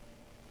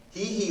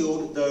 He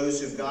healed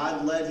those who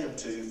God led Him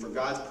to for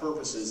God's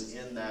purposes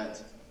in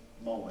that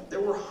moment. There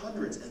were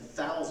hundreds and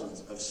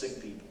thousands of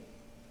sick people.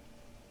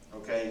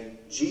 Okay?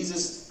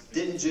 Jesus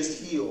didn't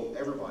just heal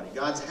everybody.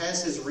 God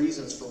has His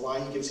reasons for why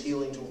He gives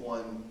healing to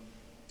one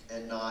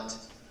and not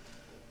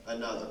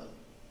another.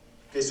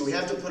 Okay, so we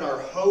have to put our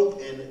hope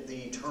in the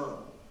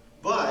eternal.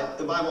 But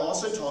the Bible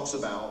also talks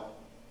about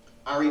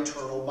our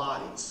eternal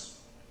bodies.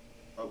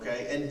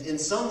 Okay? And in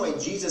some way,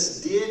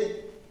 Jesus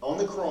did, on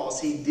the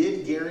cross, He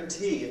did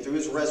guarantee, and through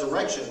His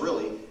resurrection,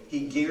 really,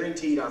 He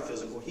guaranteed our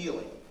physical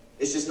healing.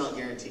 It's just not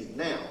guaranteed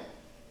now.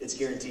 It's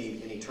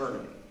guaranteed in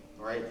eternity.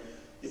 All right?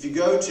 If you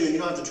go to, you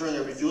don't have to turn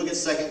there, but if you look at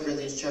 2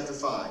 Corinthians chapter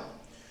 5,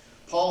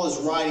 Paul is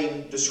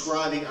writing,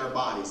 describing our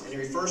bodies, and he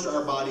refers to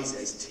our bodies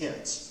as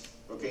tents.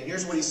 Okay, and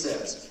here's what he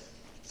says.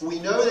 For we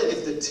know that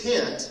if the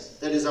tent,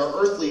 that is our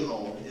earthly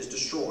home, is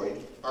destroyed,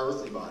 our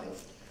earthly body,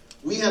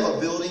 we have a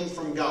building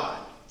from God.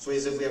 So he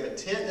says we have a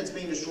tent that's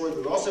being destroyed,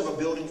 but we also have a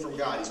building from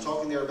God. He's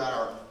talking there about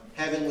our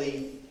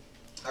heavenly,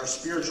 our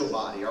spiritual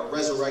body, our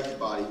resurrected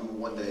body we will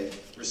one day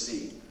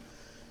receive.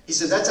 He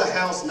said that's a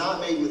house not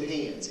made with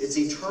hands. It's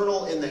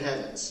eternal in the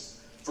heavens.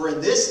 For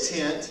in this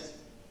tent,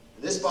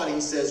 in this body,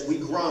 he says, we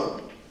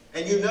groan.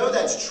 And you know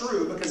that's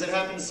true because it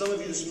happened to some of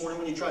you this morning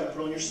when you tried to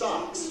put on your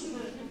socks.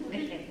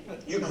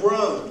 You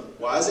groaned.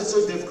 Why is it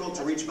so difficult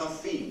to reach my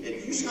feet?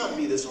 It used not to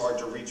be this hard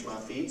to reach my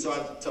feet, so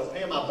I tell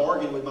Pam I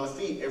bargain with my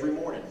feet every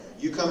morning.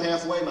 You come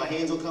halfway, my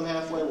hands will come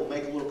halfway, we'll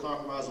make a little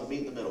compromise, we'll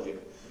meet in the middle here.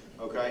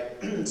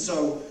 Okay?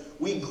 So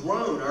we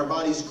groan, our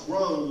bodies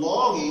groan,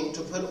 longing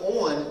to put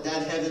on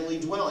that heavenly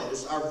dwelling.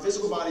 Our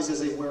physical bodies,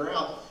 as they wear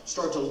out,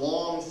 start to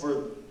long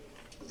for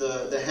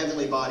the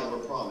heavenly body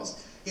we're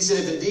promised. He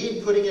said, if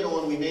indeed putting it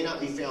on we may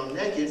not be found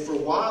naked, for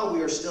while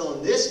we are still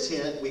in this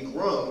tent, we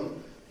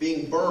groan,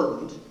 being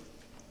burdened,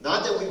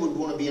 not that we would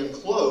want to be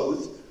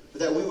unclothed, but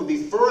that we would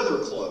be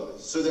further clothed,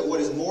 so that what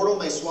is mortal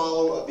may be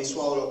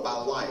swallowed up by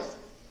life.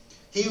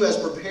 He who has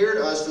prepared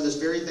us for this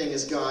very thing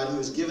is God, who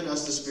has given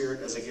us the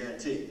Spirit as a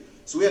guarantee.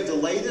 So we have to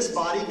lay this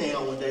body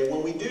down one day.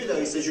 When we do, though,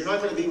 he says, you're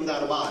not going to be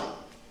without a body.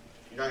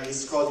 You're not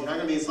going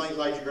to be, it's not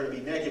like you're going to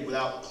be naked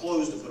without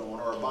clothes to put on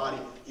or a body.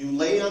 You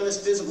lay down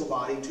this physical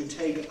body to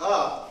take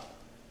up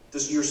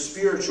your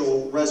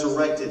spiritual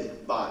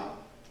resurrected body.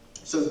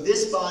 So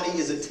this body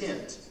is a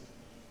tent.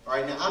 All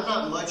right, now I'm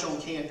not much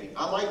on camping.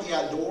 I like the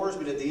outdoors,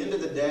 but at the end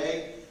of the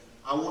day,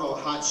 I want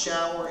a hot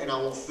shower, and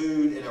I want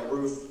food and a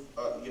roof,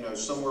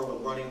 somewhere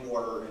with running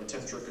water and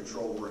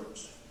temperature-controlled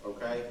rooms.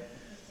 Okay?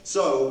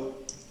 So,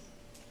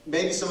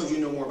 maybe some of you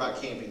know more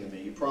about camping than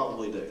me. You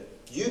probably do.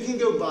 You can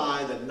go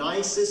buy the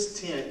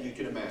nicest tent you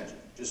can imagine.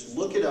 Just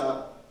look it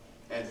up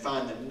and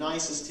find the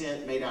nicest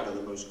tent made out of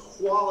the most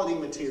quality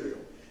material.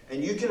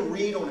 And you can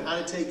read on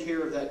how to take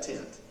care of that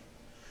tent.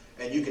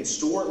 And you can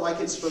store it like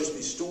it's supposed to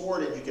be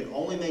stored, and you can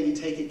only maybe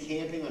take it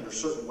camping under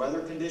certain weather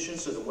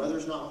conditions so the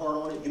weather's not hard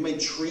on it. You may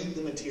treat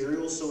the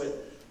materials so it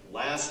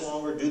lasts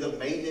longer, do the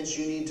maintenance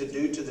you need to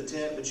do to the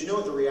tent. But you know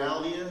what the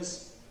reality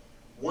is?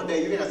 One day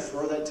you're going to have to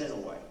throw that tent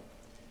away.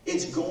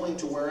 It's going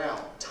to wear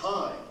out.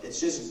 Time.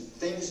 It's just,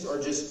 things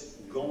are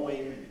just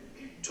going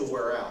to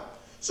wear out.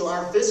 So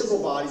our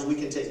physical bodies, we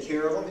can take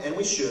care of them, and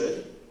we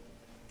should.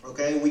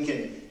 Okay? We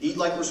can eat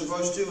like we're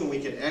supposed to, and we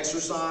can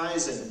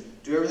exercise and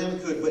do everything we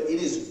could, but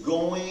it is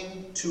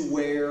going to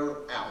wear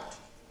out.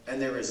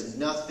 And there is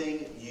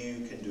nothing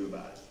you can do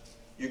about it.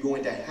 You're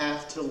going to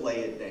have to lay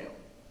it down.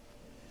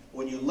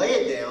 When you lay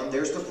it down,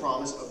 there's the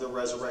promise of the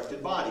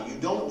resurrected body. You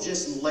don't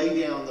just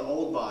lay down the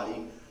old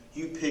body,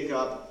 you pick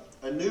up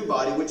a new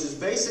body, which is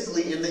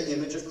basically in the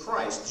image of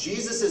Christ.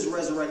 Jesus'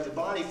 resurrected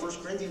body, 1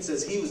 Corinthians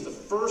says he was the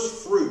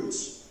first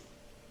fruits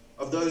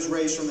of those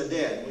raised from the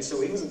dead. We say,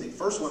 well, he wasn't the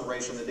first one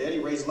raised from the dead. He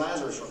raised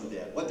Lazarus from the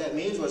dead. What that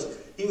means was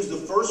he was the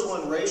first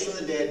one raised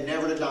from the dead,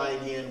 never to die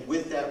again,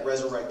 with that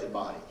resurrected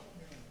body.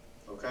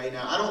 Okay?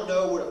 Now, I don't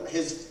know what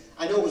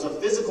I know it was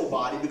a physical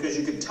body because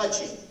you could touch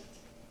him.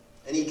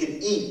 And he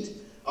could eat.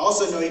 I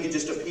also know he could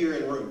just appear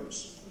in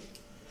rooms.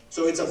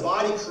 So it's a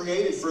body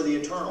created for the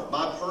eternal.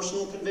 My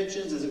personal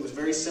convictions is it was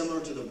very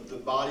similar to the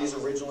bodies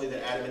originally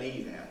that Adam and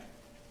Eve had.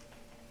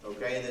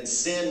 Okay, and then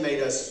sin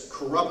made us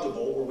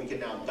corruptible, where we can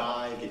now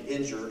die and get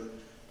injured,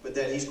 but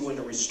then he's going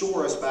to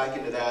restore us back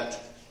into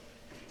that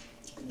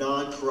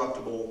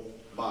non-corruptible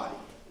body.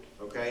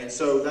 Okay, and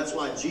so that's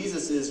why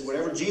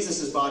whatever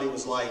Jesus' body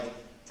was like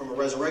from a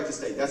resurrected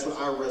state, that's what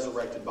our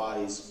resurrected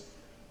bodies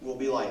will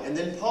be like. And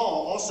then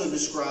Paul also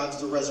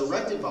describes the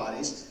resurrected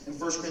bodies in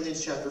 1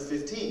 Corinthians chapter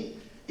 15.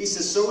 He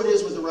says, so it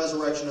is with the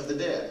resurrection of the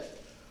dead.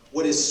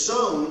 What is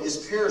sown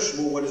is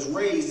perishable. What is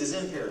raised is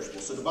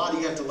imperishable. So the body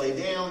you have to lay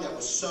down, that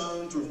was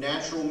sown through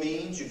natural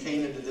means. You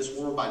came into this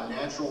world by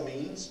natural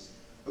means.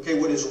 Okay,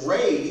 what is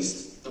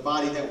raised, the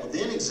body that will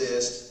then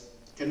exist,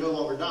 can no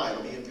longer die.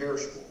 It'll be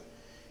imperishable.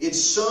 It's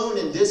sown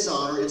in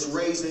dishonor. It's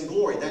raised in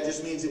glory. That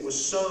just means it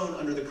was sown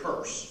under the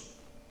curse.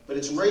 But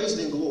it's raised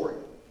in glory.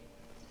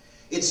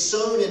 It's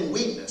sown in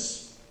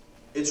weakness.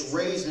 It's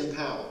raised in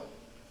power.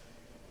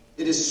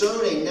 It is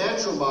sown a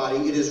natural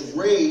body. It is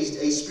raised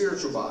a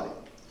spiritual body.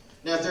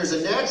 Now, if there's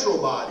a natural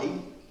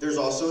body, there's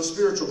also a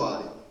spiritual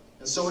body.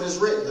 And so it is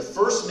written, the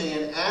first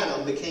man,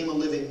 Adam, became a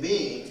living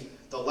being.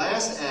 The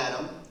last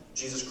Adam,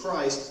 Jesus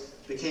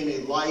Christ, became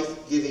a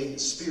life-giving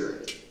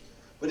spirit.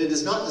 But it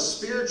is not the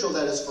spiritual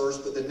that is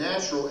first, but the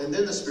natural and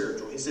then the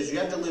spiritual. He says you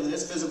have to live in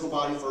this physical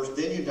body first,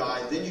 then you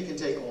die, then you can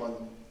take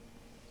on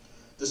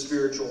the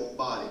spiritual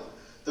body.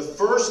 The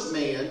first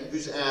man,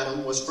 who's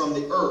Adam, was from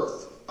the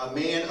earth, a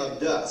man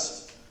of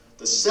dust.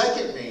 The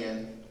second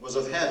man was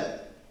of heaven.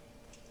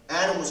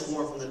 Adam was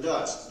born from the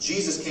dust.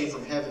 Jesus came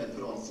from heaven and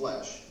put on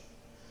flesh.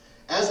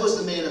 As was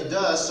the man of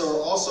dust, so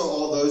are also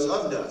all those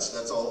of dust.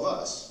 That's all of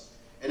us.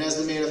 And as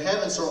the man of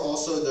heaven, so are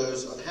also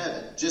those of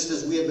heaven. Just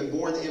as we have been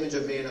born the image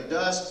of man of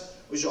dust,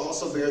 we shall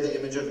also bear the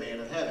image of man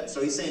of heaven.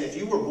 So he's saying if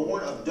you were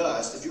born of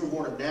dust, if you were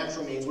born of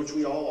natural means, which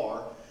we all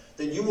are,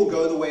 then you will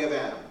go the way of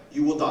Adam.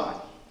 You will die.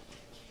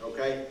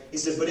 Okay? He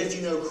said, but if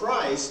you know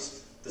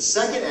Christ, the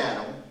second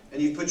Adam,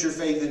 and you put your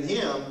faith in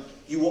him,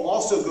 you will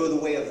also go the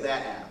way of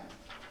that Adam.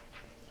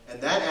 And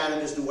that Adam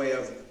is the way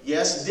of,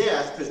 yes,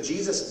 death, because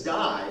Jesus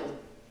died,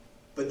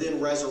 but then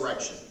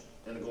resurrection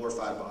in a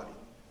glorified body.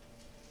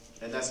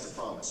 And that's the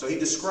promise. So he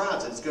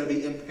describes it. It's going to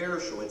be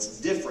imperishable. It's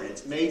different.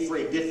 It's made for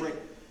a different,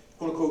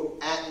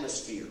 quote-unquote,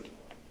 atmosphere.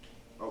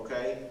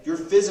 Okay? Your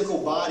physical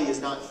body is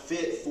not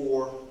fit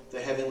for the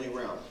heavenly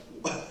realm.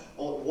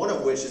 One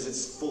of which is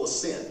it's full of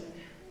sin.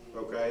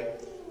 Okay?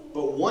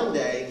 But one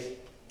day,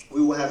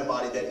 we will have a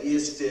body that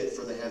is fit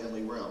for the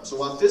heavenly realm. So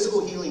while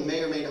physical healing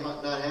may or may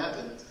not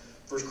happen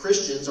for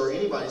Christians or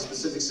anybody in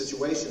specific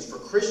situations, for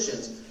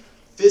Christians,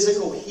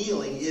 physical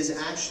healing is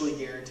actually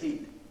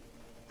guaranteed.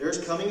 There's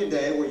coming a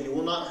day where you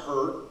will not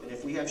hurt, and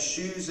if we have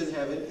shoes in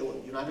heaven,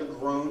 you're not going to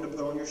groan to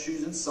put on your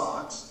shoes and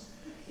socks.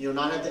 You'll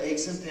not have the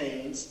aches and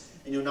pains,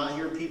 and you'll not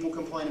hear people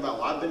complain about,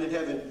 well, I've been in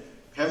heaven.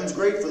 Heaven's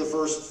great for the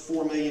first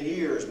 4 million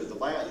years, but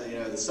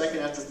the second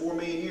after 4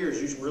 million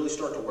years, you really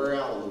start to wear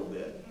out a little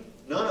bit.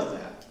 None of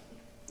that.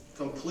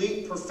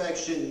 Complete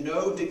perfection,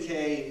 no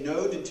decay,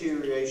 no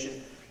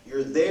deterioration.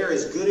 You're there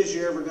as good as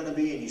you're ever going to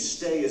be, and you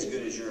stay as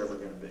good as you're ever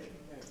going to be.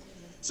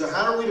 So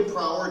how are we to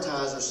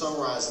prioritize or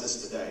summarize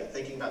this today?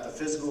 Thinking about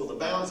the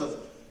balance of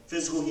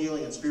physical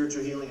healing and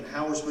spiritual healing, and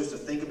how we're supposed to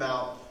think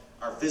about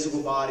our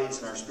physical bodies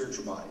and our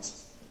spiritual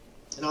bodies.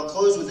 And I'll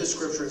close with this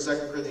scripture in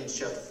 2 Corinthians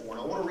chapter 4.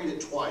 And I want to read it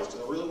twice,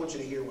 because I really want you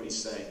to hear what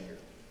he's saying here.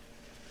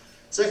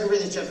 2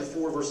 Corinthians chapter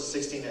 4, verses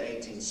 16 to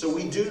 18. So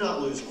we do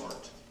not lose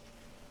heart.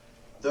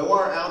 Though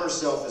our outer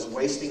self is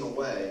wasting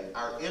away,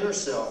 our inner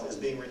self is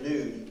being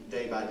renewed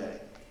day by day.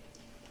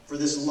 For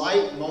this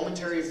light,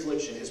 momentary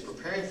affliction is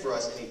preparing for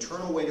us an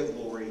eternal weight of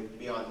glory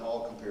beyond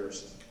all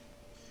comparison.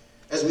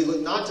 As we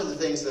look not to the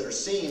things that are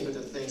seen, but to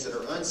the things that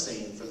are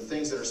unseen. For the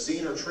things that are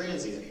seen are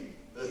transient,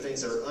 but the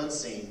things that are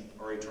unseen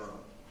are eternal.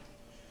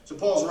 So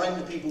Paul's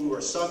writing to people who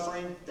are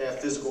suffering. They have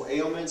physical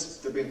ailments.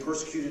 They're being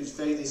persecuted in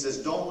faith. He says,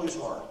 don't lose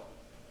heart.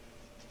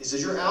 He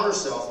says, your outer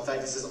self, in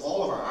fact, he says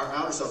all of our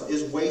outer self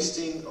is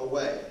wasting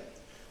away.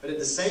 But at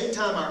the same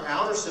time our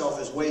outer self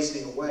is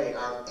wasting away,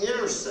 our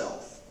inner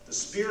self, the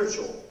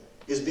spiritual,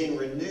 is being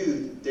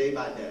renewed day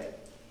by day.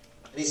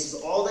 And he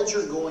says, all that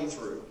you're going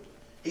through,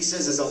 he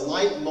says, is a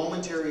light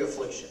momentary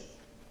affliction.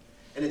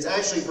 And it's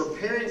actually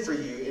preparing for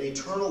you an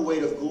eternal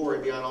weight of glory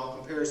beyond all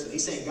comparison.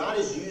 He's saying God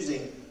is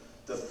using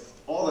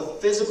all the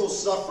physical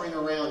suffering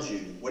around you,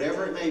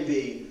 whatever it may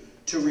be,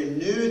 to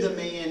renew the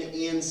man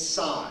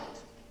inside.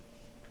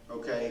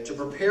 Okay? To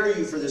prepare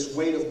you for this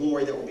weight of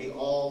glory that will be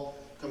all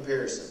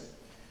comparison.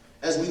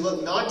 As we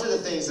look not to the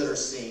things that are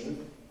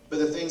seen, but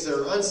the things that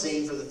are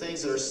unseen, for the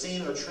things that are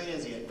seen are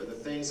transient, but the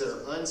things that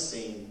are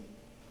unseen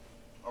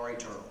are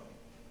eternal.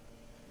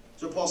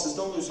 So Paul says,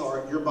 don't lose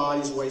heart. Your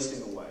body's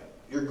wasting away.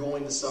 You're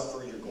going to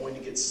suffer. You're going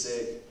to get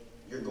sick.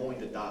 You're going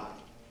to die.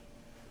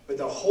 But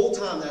the whole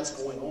time that's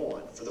going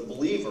on, for the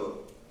believer,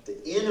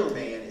 the inner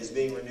man is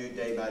being renewed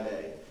day by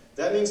day.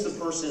 That means the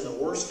person in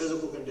the worst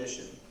physical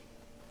condition,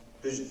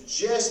 who's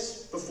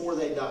just before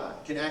they die,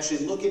 can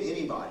actually look at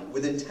anybody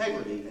with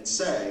integrity and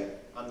say,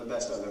 I'm the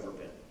best I've ever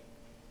been.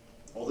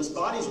 Well, this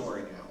body's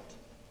wearing out,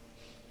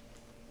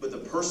 but the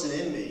person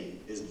in me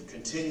is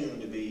continuing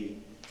to be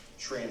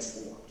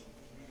transformed.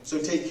 So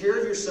take care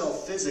of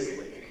yourself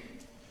physically,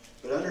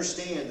 but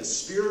understand the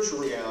spiritual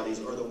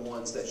realities are the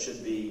ones that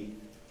should be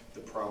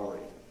the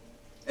priority.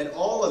 And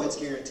all of it's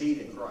guaranteed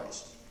in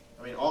Christ.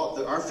 I mean,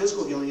 our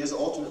physical healing is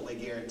ultimately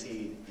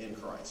guaranteed in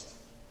Christ.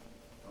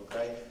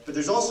 Okay? But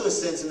there's also a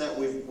sense in that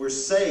we're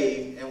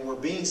saved, and we're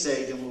being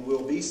saved, and we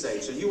will be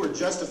saved. So you were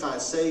justified,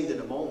 saved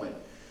in a moment.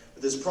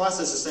 But this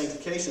process of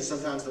sanctification,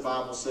 sometimes the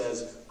Bible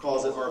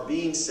calls it our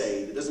being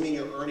saved. It doesn't mean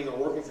you're earning or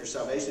working for your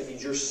salvation. It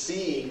means you're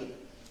seeing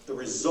the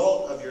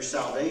result of your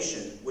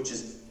salvation, which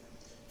is,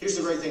 here's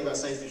the great thing about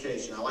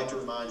sanctification. I like to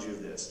remind you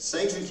of this.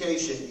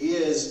 Sanctification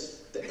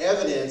is the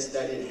evidence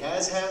that it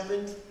has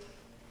happened,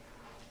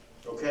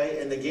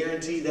 okay, and the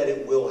guarantee that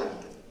it will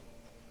happen.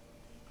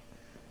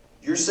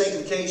 Your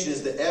sanctification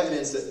is the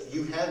evidence that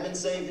you have been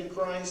saved in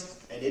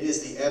Christ, and it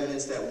is the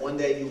evidence that one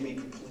day you'll be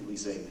completely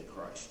saved in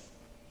Christ.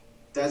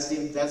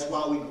 That's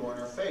why we grow in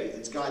our faith.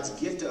 It's God's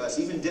gift to us,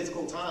 even in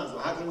difficult times.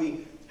 Well, how can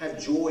we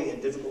have joy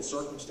in difficult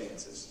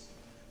circumstances?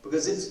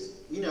 Because it's,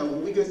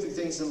 when we go through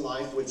things in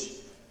life which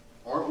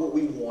aren't what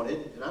we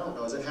wanted, and I don't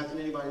know, has that happened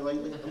to anybody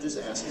lately? I'm just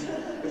asking.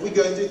 If we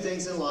go through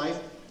things in life,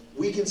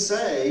 we can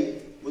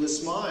say with a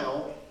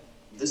smile,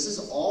 this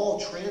is all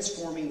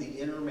transforming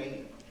the inner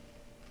man.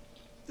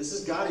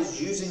 God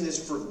is using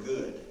this for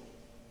good.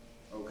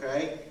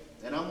 Okay?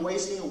 And I'm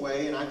wasting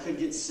away, and I could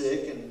get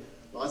sick, and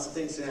lots of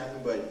things can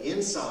happen, but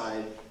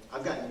inside,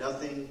 I've got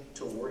nothing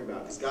to worry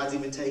about. Because God's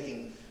even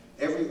taking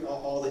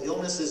all the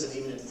illnesses and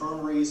even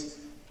infirmaries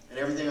and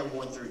everything I'm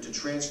going through to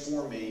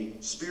transform me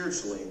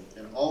spiritually,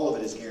 and all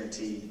of it is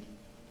guaranteed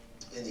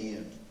in the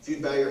end. If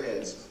you'd bow your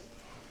heads.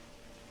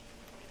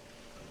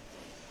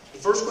 The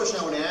first question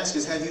I want to ask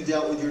is, have you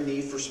dealt with your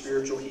need for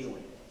spiritual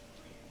healing?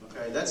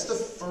 Okay, that's the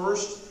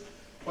first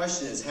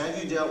question, is,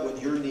 have you dealt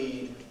with your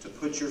need to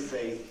put your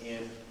faith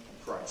in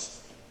Christ?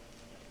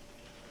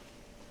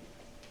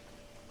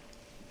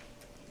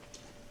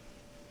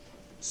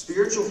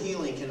 Spiritual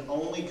healing can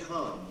only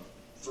come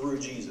through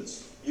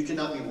Jesus. You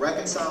cannot be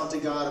reconciled to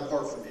God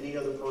apart from any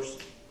other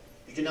person.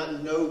 You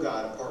cannot know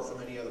God apart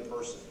from any other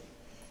person.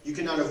 You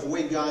cannot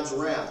avoid God's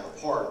wrath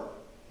apart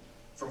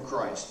from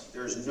Christ.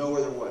 There is no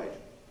other way.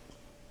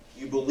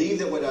 You believe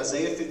that what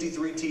Isaiah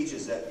 53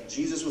 teaches, that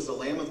Jesus was the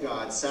Lamb of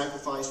God,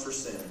 sacrificed for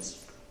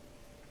sins.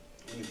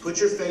 When you put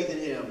your faith in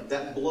Him,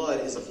 that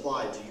blood is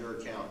applied to your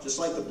account. Just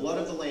like the blood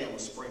of the Lamb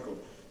was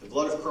sprinkled, the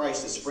blood of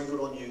Christ is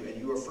sprinkled on you, and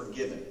you are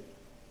forgiven.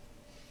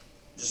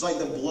 Just like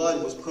the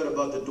blood was put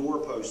above the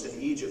doorpost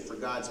in Egypt for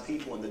God's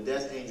people, and the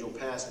death angel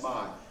passed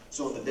by,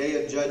 so on the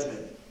day of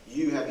judgment,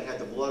 you, having had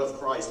the blood of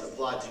Christ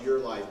applied to your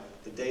life,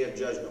 the day of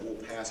judgment will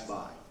pass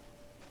by.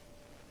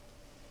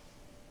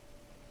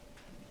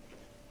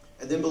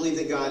 And then believe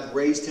that God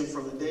raised Him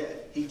from the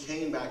dead. He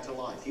came back to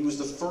life. He was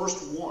the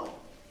first one.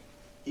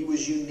 He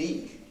was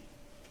unique.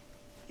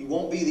 He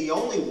won't be the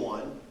only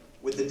one.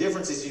 With the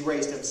difference is He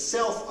raised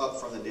Himself up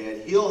from the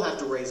dead. He'll have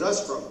to raise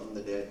us from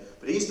the dead.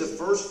 But He's the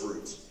first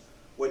fruits.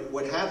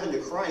 What happened to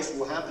Christ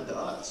will happen to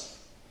us.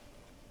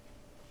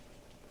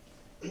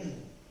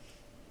 And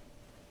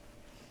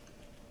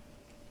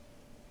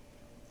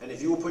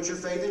if you will put your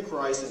faith in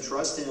Christ and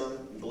trust Him,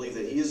 and believe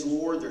that He is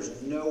Lord,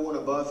 there's no one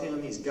above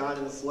Him, He's God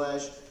in the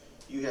flesh,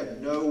 you have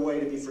no way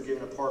to be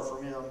forgiven apart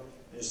from Him,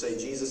 and just say,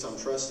 Jesus, I'm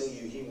trusting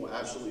You, He will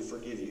absolutely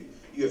forgive you.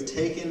 You have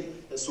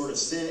taken a sort of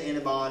sin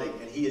antibiotic,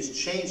 and He is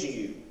changing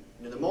you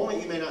And in the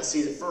moment you may not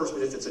see it at first,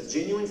 but if it's a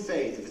genuine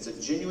faith, if it's a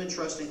genuine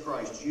trust in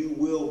Christ, you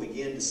will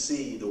begin to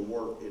see the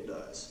work it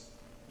does.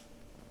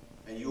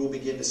 And you will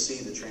begin to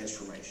see the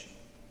transformation.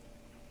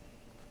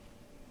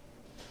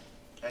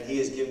 And He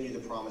has given you the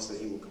promise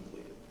that He will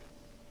complete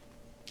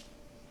it.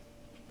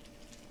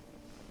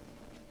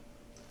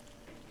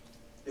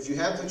 If you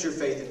have put your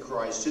faith in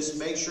Christ, just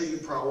make sure you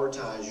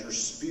prioritize your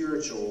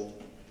spiritual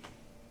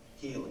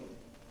healing.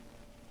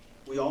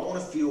 We all want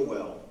to feel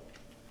well.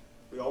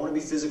 We all want to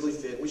be physically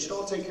fit. We should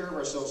all take care of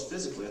ourselves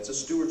physically. That's a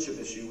stewardship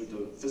issue with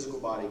the physical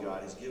body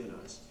God has given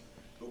us.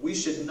 But we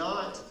should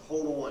not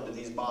hold on to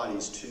these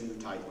bodies too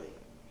tightly.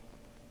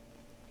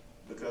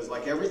 Because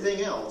like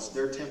everything else,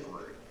 they're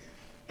temporary.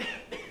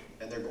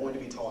 And they're going to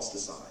be tossed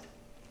aside.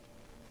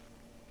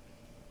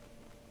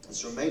 And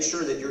so make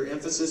sure that your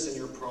emphasis and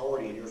your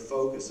priority and your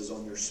focus is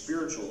on your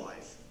spiritual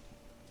life,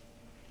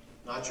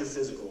 not your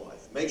physical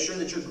life. Make sure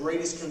that your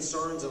greatest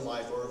concerns in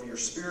life are over your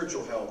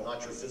spiritual health,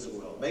 not your physical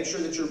health. Make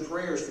sure that your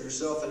prayers for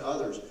yourself and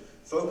others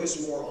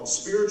focus more on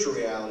spiritual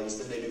realities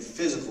than they do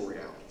physical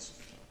realities.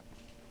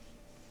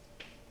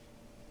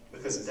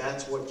 Because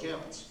that's what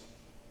counts.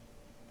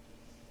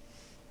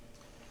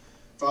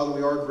 Father,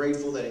 we are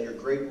grateful that in your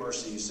great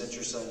mercy you sent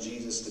your Son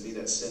Jesus to be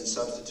that sin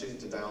substitute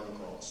to die on the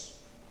cross.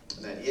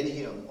 And that in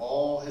Him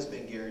all has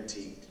been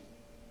guaranteed.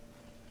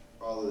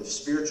 Father, the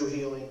spiritual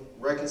healing,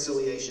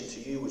 reconciliation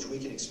to you, which we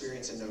can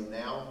experience and know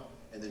now,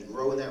 and then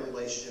grow in that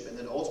relationship. And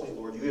then ultimately,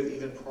 Lord, you have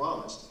even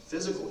promised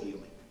physical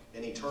healing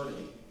in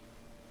eternity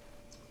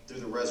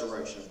through the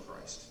resurrection of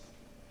Christ.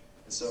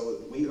 And so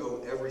we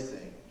owe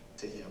everything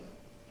to Him,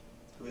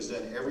 who has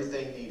done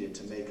everything needed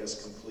to make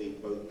us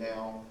complete, both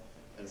now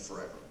and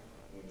forever.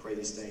 And we pray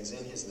these things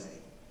in His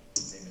name.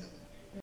 Amen.